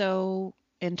 That's so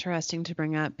interesting to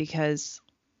bring up because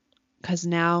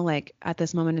now, like, at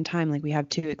this moment in time, like, we have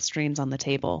two extremes on the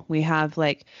table. We have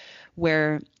like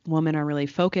where women are really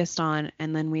focused on,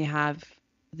 and then we have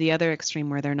the other extreme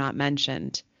where they're not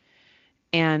mentioned.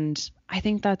 And I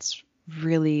think that's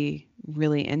really,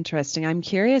 really interesting. I'm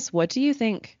curious, what do you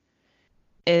think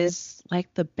is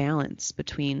like the balance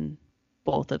between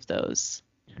both of those?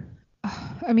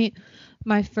 I mean,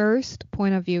 my first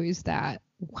point of view is that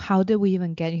how did we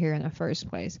even get here in the first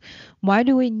place? Why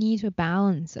do we need to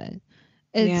balance it?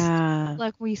 It's Yeah.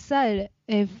 like we said,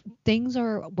 if things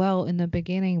are well in the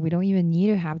beginning, we don't even need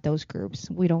to have those groups.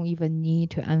 We don't even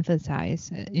need to emphasize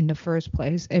it in the first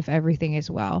place if everything is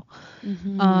well.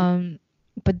 Hmm. Um,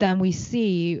 but then we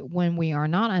see when we are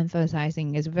not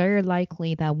emphasizing, it's very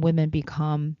likely that women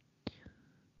become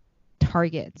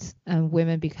targets and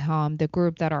women become the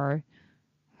group that are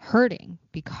hurting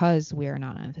because we are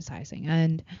not emphasizing.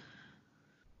 And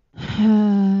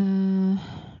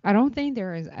I don't think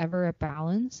there is ever a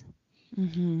balance,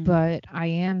 Hmm. but I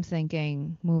am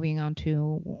thinking, moving on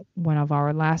to one of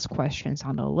our last questions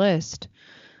on the list,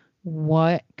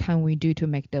 what can we do to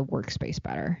make the workspace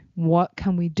better? What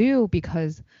can we do?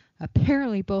 Because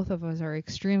apparently both of us are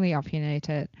extremely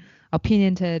opinionated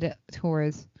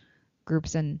towards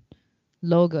groups and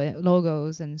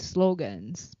logos and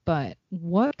slogans. But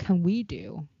what can we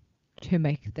do to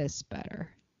make this better?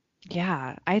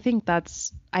 Yeah, I think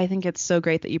it's so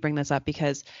great that you bring this up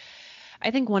because I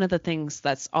think one of the things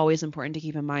that's always important to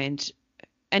keep in mind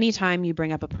anytime you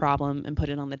bring up a problem and put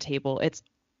it on the table, it's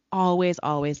always,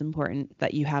 always important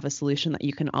that you have a solution that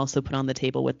you can also put on the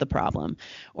table with the problem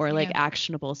or like Yeah.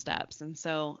 actionable steps. And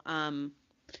so,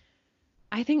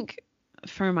 I think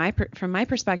from my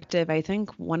perspective, I think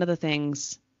one of the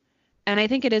things, and I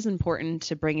think it is important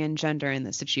to bring in gender in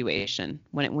this situation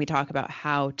when we talk about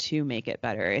how to make it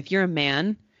better. If you're a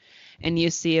man and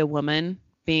you see a woman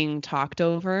being talked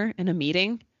over in a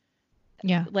meeting,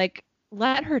 Yeah. like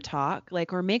let her talk,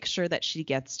 like, or make sure that she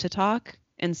gets to talk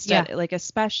Yeah. instead, like,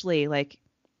 especially like,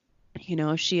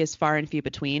 if she is far and few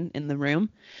between in the room.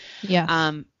 Yes.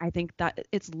 I think that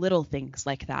it's little things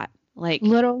like that, like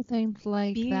Little things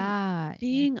like being that.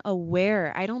 being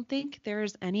aware. I don't think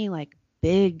there's any like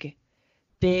big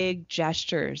big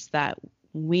gestures that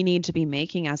we need to be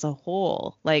making as a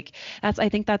whole. Like I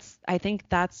think that's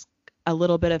a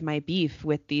little bit of my beef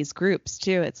with these groups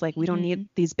too. It's like we don't need Hmm.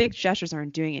 these big gestures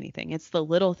aren't doing anything. It's the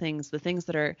little things, the things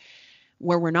that are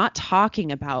where we're not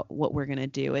talking about what we're going to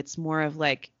do. It's more of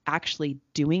like actually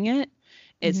doing it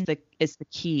Hmm. is the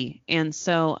key. And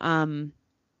so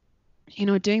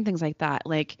doing things like that,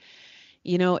 like,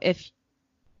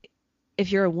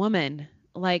 if you're a woman,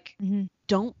 like, Hmm.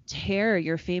 don't tear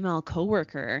your female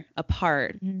coworker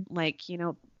apart. Hmm. Like,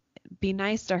 be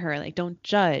nice to her. Like, don't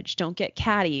judge. Don't get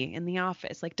catty in the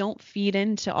office. Like, don't feed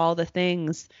into all the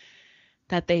things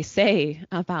that they say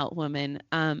about women.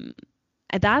 And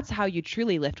that's how you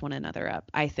truly lift one another up,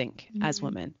 I think, as Hmm.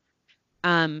 women.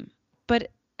 Um,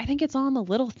 but I think it's all in the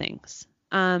little things.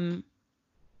 And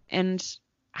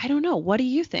I don't know. What do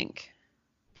you think?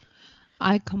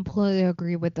 I completely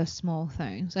agree with the small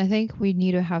things. I think we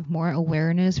need to have more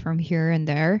awareness from here and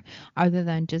there, other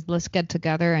than just let's get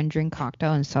together and drink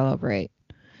cocktail and celebrate.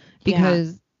 Yeah.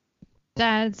 Because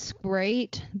that's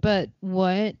great, but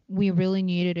what we really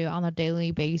need to do on a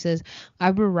daily basis, I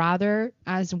would rather,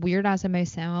 as weird as it may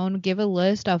sound, give a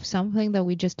list of something that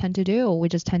we just tend to do. We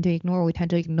just tend to ignore. We tend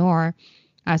to ignore.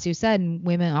 As you said,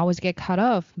 women always get cut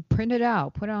off. Print it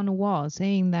out, put it on the wall,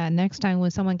 saying that next time when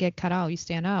someone get cut out, you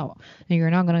stand out, and you're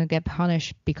not gonna get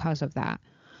punished because of that.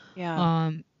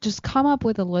 Yeah. Just come up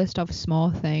with a list of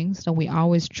small things that we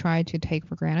always try to take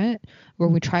for granted, or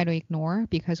we try to ignore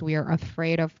because we are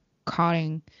afraid of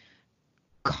causing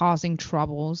causing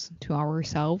troubles to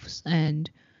ourselves,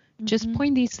 and just Hmm.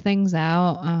 point these things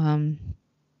out,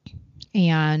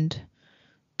 and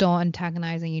don't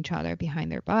antagonizing each other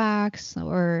behind their backs,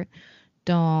 or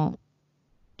don't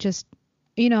just,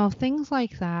 things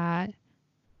like that.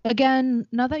 Again,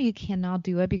 not that you cannot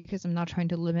do it, because I'm not trying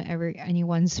to limit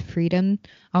anyone's freedom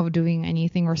of doing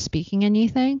anything or speaking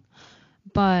anything,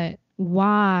 but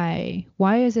why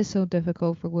is it so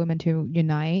difficult for women to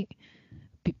unite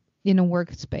in a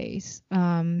workspace?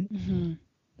 Mm-hmm.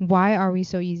 Why are we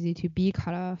so easy to be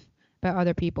cut off by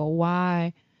other people?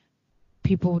 Why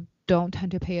people don't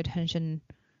tend to pay attention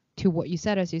to what you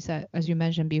said, as you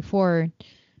mentioned before,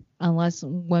 unless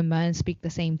when men speak the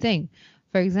same thing.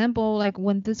 For example, like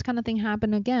when this kind of thing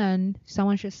happen again,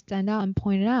 someone should stand out and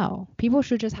point it out. People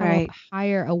should just have a Right.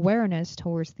 higher awareness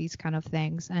towards these kind of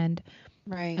things.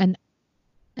 Right. And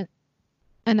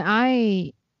and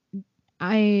I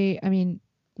mean,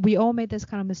 we all made this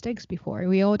kind of mistakes before.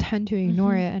 We all tend to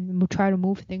ignore Mm-hmm. it and try to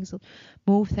move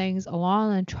things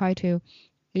along and try to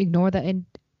ignore that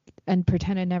and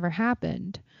pretend it never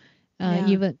happened. Yeah.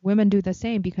 Even women do the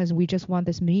same because we just want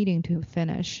this meeting to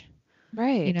finish.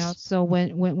 Right. So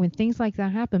when things like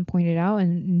that happen, point it out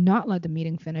and not let the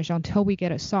meeting finish until we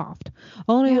get it solved.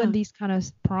 Only when Yeah. these kind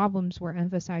of problems were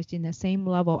emphasized in the same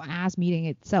level as meeting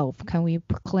itself can we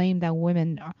proclaim that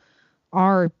women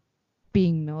are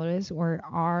being noticed or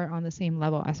are on the same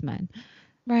level as men.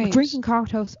 Right. Drinking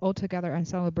cocktails all together and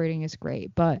celebrating is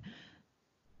great, but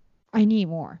I need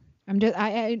more.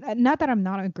 I not that I'm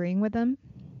not agreeing with them.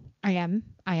 I am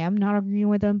not agreeing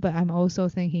with them, but I'm also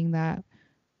thinking that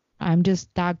I'm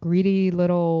just that greedy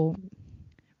little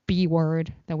B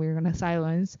word that we're gonna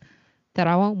silence, that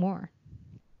I want more.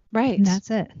 And Right.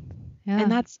 that's it.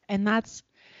 And Yeah.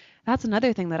 that's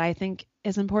another thing that I think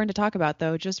is important to talk about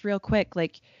though, just real quick.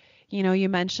 Like, you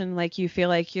mentioned like you feel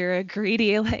like you're a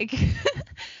greedy, like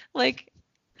like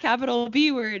capital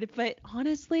B word. But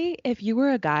honestly, if you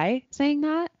were a guy saying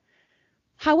that,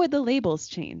 how would the labels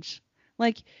change?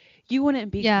 Like, you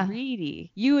wouldn't be Yeah.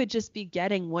 greedy. You would just be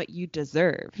getting what you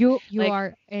deserve. You Like,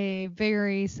 are a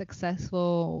very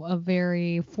successful, a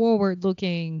very forward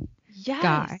looking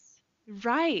guy yes,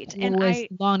 right. And who is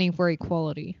longing for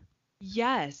equality.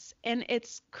 yes. And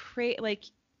it's like,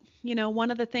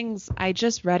 one of the things I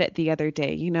just read it the other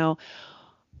day,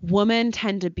 women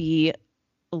tend to be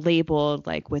labeled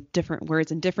like with different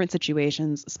words in different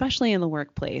situations, especially in the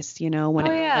workplace, when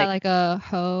Oh it yeah, like, like a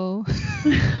hoe.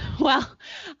 well,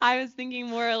 I was thinking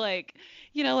more like,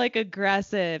 like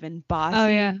aggressive and Oh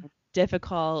bossy, yeah.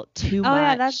 difficult, too Oh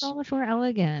yeah, that's much, so much more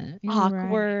elegant. You're right.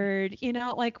 awkward,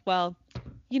 like, well,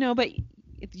 but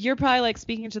you're probably like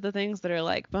speaking to the things that are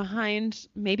like behind,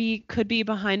 maybe could be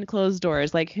behind closed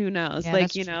doors, like who knows, Yeah, like,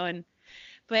 that's true. and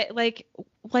but like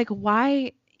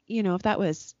why, if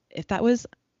that was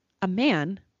a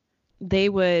man, they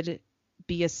would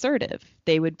be assertive,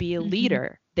 they would be a Hmm.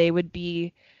 leader, they would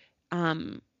be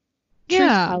um truth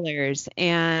Yeah. tellers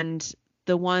and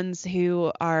the ones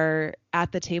who are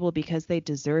at the table because they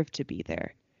deserve to be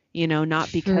there,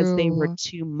 not because they were True.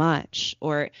 too much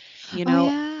or, you Oh know,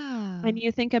 yeah. and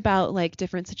you think about like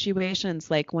different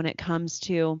situations, like when it comes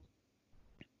to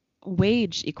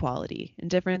wage equality and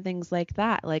different things like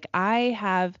that. Like I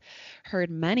have heard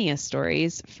many a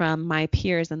stories from my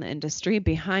peers in the industry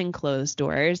behind closed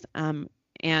doors.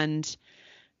 And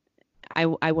I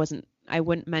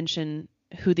wouldn't mention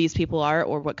who these people are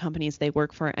or what companies they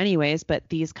work for anyways, but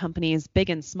these companies, big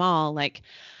and small, like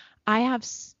I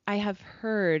have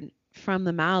heard from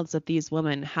the mouths of these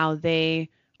women how they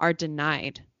are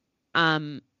denied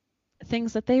um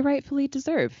things that they rightfully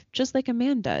deserve, just like a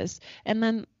man does. And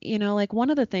then, like one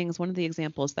of the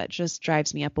examples that just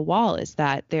drives me up a wall is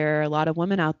that there are a lot of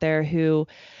women out there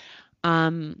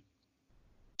um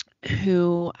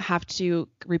who have to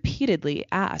repeatedly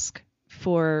ask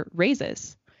for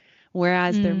raises,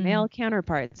 whereas their Mm. male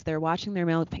counterparts, they're watching their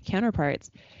male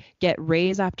counterparts get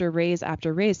raise after raise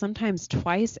after raise, sometimes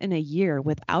twice in a year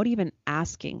without even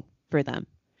asking for them.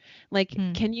 Like,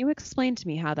 Hmm. can you explain to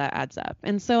me how that adds up?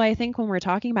 And so I think when we're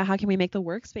talking about how can we make the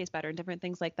workspace better and different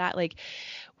things like that, like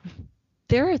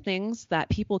there are things that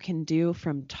people can do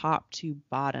from top to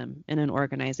bottom in an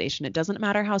organization. It doesn't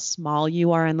matter how small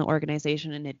you are in the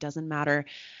organization and it doesn't matter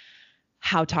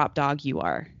how top dog you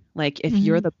are. Like if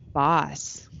you're Hmm. the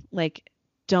boss, like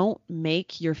don't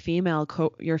make your female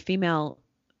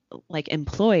like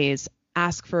employees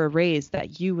ask for a raise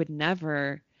that you would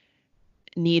never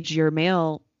need your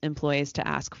male employees to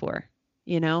ask for,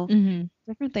 you know? Hmm.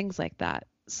 Different things like that.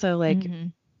 So like Hmm.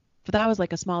 but that was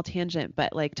like a small tangent,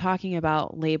 but like talking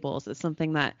about labels is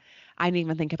something that I didn't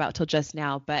even think about till just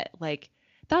now, but like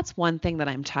that's one thing that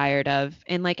I'm tired of.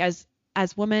 And like as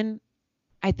women,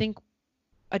 I think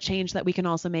a change that we can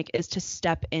also make is to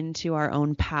step into our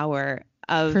own power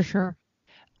For of sure.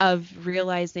 of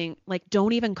realizing, like,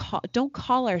 don't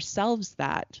call ourselves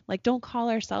that. Like, don't call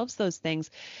ourselves those things.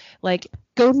 Like,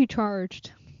 Guilty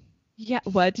charged. yeah,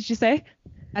 what did you say?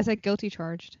 I said guilty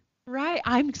charged. Right.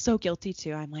 I'm so guilty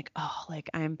too. I'm like, oh, like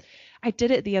I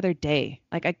did it the other day.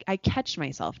 Like I catch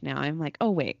myself now. I'm like,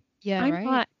 oh wait, Yeah, I'm right?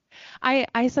 not.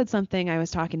 I said something. I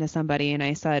was talking to somebody and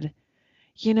I said,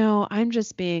 I'm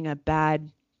just being a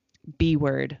bad B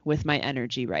word with my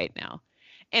energy right now.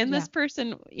 And Yeah. this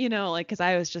person, like, cause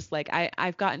I was just like,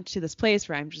 I've gotten to this place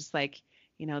where I'm just like,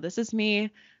 this is me,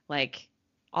 like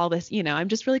all this, I'm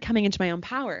just really coming into my own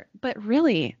power. But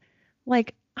really,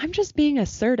 like, I'm just being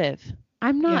assertive.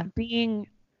 I'm Yeah. not being Yeah.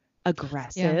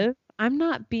 aggressive. I'm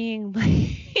not being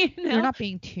like, You're not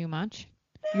being too much.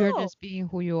 You're no, just being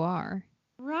who you are.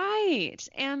 right.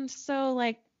 And so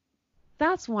like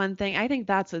that's one thing. I think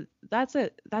that's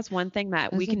one thing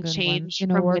that we That's a can good one. change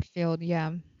In a from work field,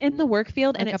 yeah. in the work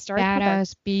field, and Like it a starts with our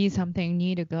badass be something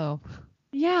need to go.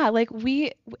 yeah, like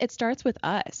it starts with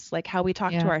us, like how we talk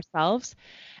to Yeah. ourselves,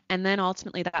 and then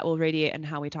ultimately that will radiate in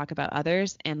how we talk about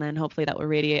others, and then hopefully that will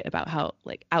radiate about how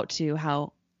like out to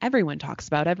how everyone talks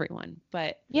about everyone.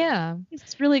 But Yeah.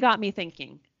 it's really got me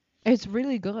thinking. It's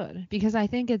really good because I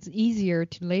think it's easier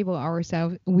to label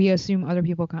ourselves. We assume other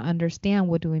people can understand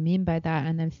what do we mean by that,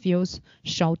 and then feels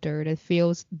sheltered. It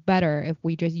feels better if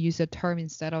we just use a term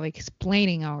instead of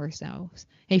explaining ourselves.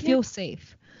 It Yeah, feels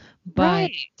safe. But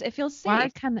right. It feels why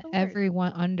safe. can That's the word.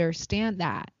 everyone understand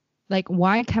that? Like,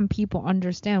 why can people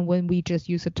understand when we just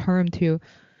use a term to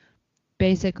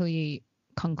basically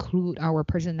conclude our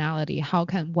personality?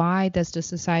 Why does the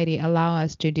society allow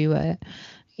us to do it?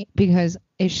 Because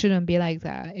it shouldn't be like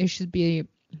that. It should be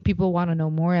people want to know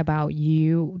more about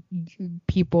you.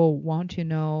 People want to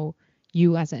know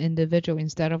you as an individual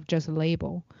instead of just a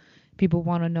label. People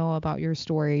want to know about your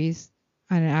stories,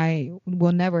 and I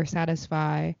will never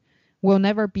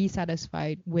be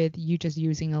satisfied with you just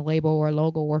using a label or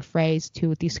logo or phrase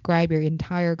to describe your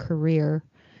entire career.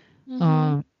 Mm-hmm.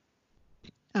 Um,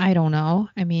 I don't know.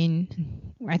 I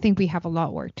mean, I think we have a lot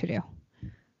of work to do.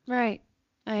 Right.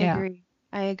 I Yeah. agree.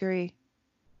 I agree.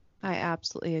 I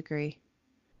absolutely agree.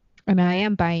 I mean, I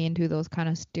am buying into those kind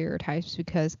of stereotypes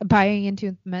because buying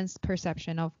into men's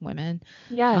perception of women,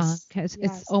 Yes. because it's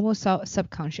Yes. almost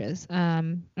subconscious.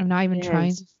 I'm not It even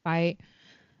trying to is. fight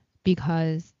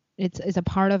because it's a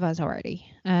part of us already,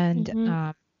 and Mm-hmm.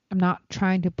 I'm not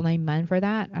trying to blame men for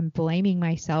that. I'm blaming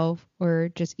myself or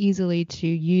just easily to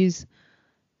use.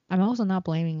 I'm also not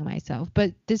blaming myself,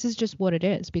 but this is just what it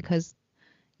is because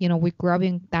we grew up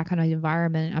in that kind of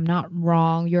environment. I'm not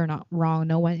wrong. You're not wrong.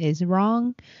 No one is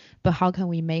wrong. But how can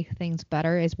we make things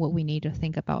better is what we need to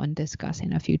think about and discuss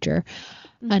in the future.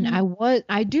 And Mm-hmm.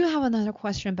 I do have another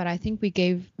question, but I think we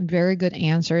gave very good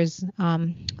answers.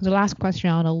 The last question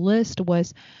on the list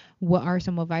was, what are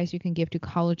some advice you can give to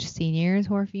college seniors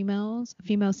who are female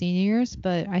seniors?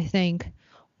 But I think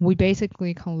we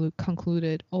basically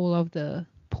concluded all of the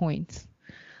points.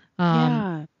 Um,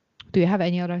 Yeah. do you have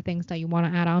any other things that you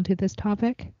want to add on to this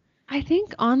topic? I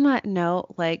think on that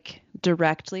note, like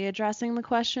directly addressing the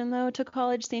question though to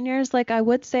college seniors, like I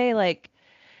would say like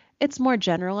it's more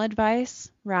general advice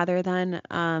rather than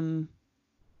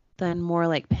more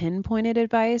like pinpointed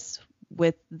advice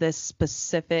with this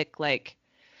specific like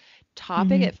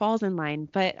topic. Mm-hmm. It falls in line.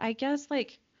 But I guess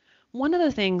like one of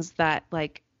the things that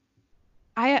like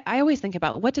I always think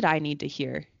about, what did I need to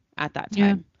hear at that Yeah.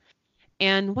 time?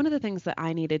 And one of the things that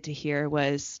I needed to hear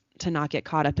was to not get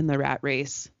caught up in the rat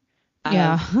race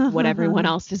Yeah. of what everyone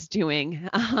else is doing.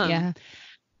 Yeah.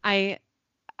 I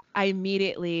I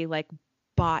immediately like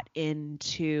bought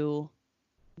into,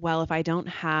 well, if I don't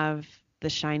have the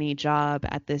shiny job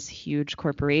at this huge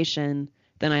corporation,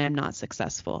 then I am not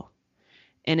successful.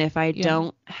 And Yeah. if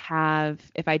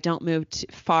I don't move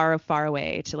far, far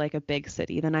away to like a big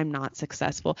city, then I'm not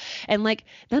successful. And like,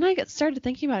 then I started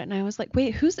thinking about it and I was like,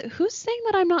 wait, who's saying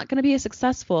that I'm not going to be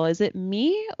successful? Is it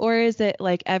me or is it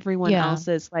like everyone Yeah.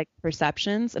 else's like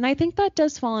perceptions? And I think that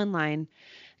does fall in line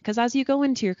because as you go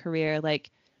into your career, like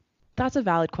that's a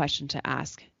valid question to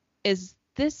ask. Is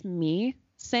this me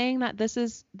saying that this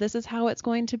is how it's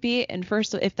going to be? And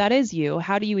first, if that is you,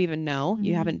 how do you even know?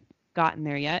 You Mm-hmm. haven't gotten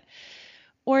there yet.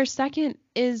 Or second,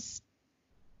 is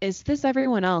this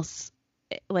everyone else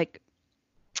like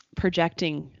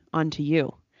projecting onto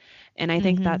you? And I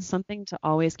think Mm-hmm. that's something to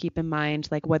always keep in mind,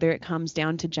 like whether it comes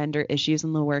down to gender issues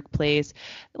in the workplace,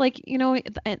 like,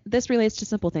 this relates to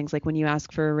simple things like when you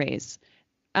ask for a raise.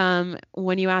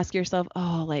 When you ask yourself,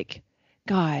 oh, like,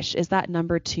 gosh, is that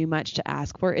number too much to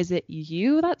ask for? Is it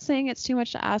you that's saying it's too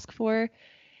much to ask for?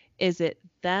 Is it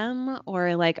them?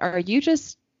 Or like, are you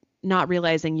just not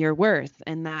realizing your worth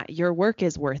and that your work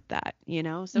is worth that, you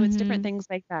know? So it's different things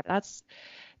like that.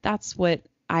 That's what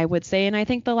I would say. And I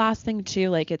think the last thing too,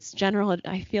 like it's general,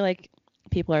 I feel like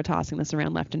people are tossing this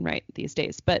around left and right these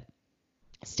days, but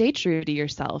stay true to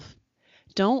yourself.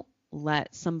 Don't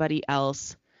let somebody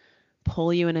else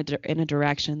pull you in a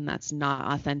direction that's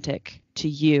not authentic to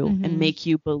you and make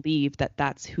you believe that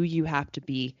that's who you have to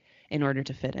be in order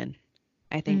to fit in.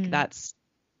 I think that's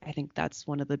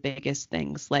one of the biggest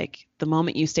things. Like the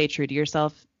moment you stay true to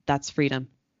yourself, that's freedom.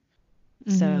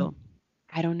 So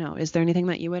I don't know. Is there anything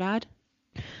that you would add?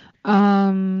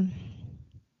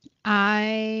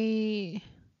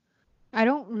 I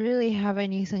don't really have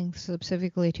anything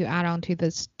specifically to add on to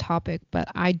this topic, but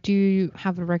I do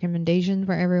have a recommendation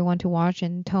for everyone to watch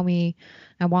and tell me.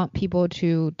 I want people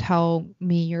to tell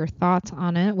me your thoughts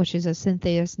on it, which is a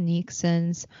Cynthia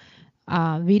Nixon's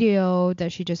video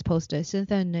that she just posted.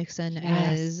 Cynthia Nixon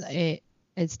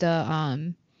is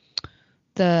the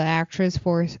actress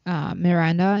for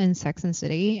Miranda in Sex and the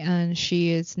City, and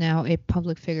she is now a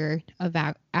public figure of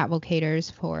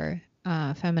advocates for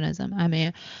feminism. I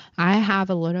mean, I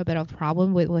have a little bit of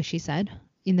problem with what she said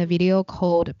in the video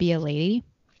called "Be a Lady."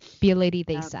 Be a lady,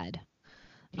 they said.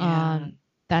 Yeah.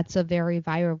 That's a very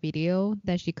viral video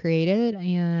that she created,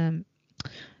 and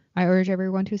I urge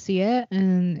everyone to see it.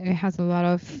 And it has a lot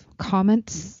of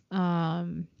comments. A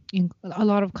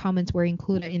lot of comments were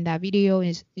included in that video,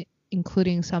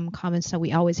 including some comments that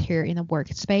we always hear in the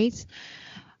workspace.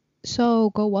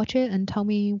 So go watch it and tell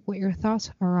me what your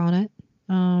thoughts are on it.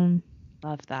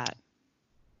 Love that.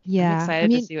 Yeah. I'm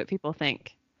excited to see what people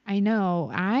think. I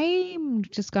know. I'm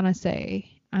just going to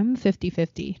say I'm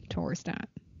 50-50 towards that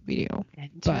video.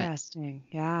 Interesting.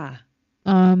 Yeah.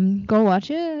 Go watch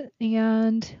it,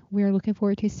 and we're looking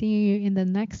forward to seeing you in the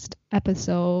next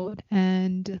episode,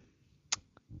 and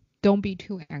don't be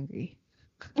too angry.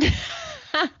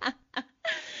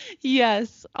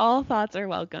 Yes, all thoughts are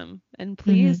welcome. And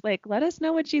please, let us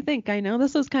know what you think. I know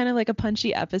this was kind of like a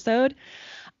punchy episode.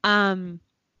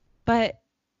 But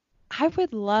I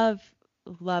would love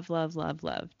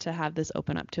to have this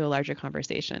open up to a larger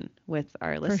conversation with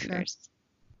our listeners.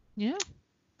 Sure. Yeah.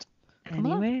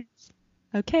 Anyways.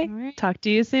 Okay. Right. Talk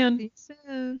to you soon. See you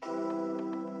soon.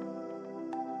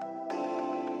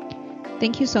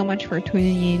 Thank you so much for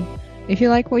tuning in. If you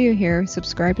like what you hear,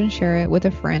 subscribe and share it with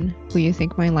a friend who you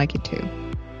think might like it too.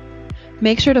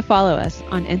 Make sure to follow us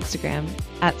on Instagram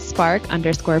at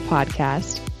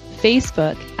 @spark_podcast,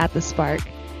 Facebook @TheSpark,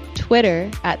 Twitter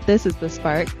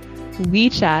 @ThisIsTheSpark,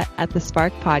 WeChat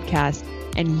 @TheSpark Podcast,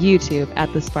 and YouTube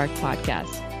 @TheSpark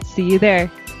Podcast. See you there.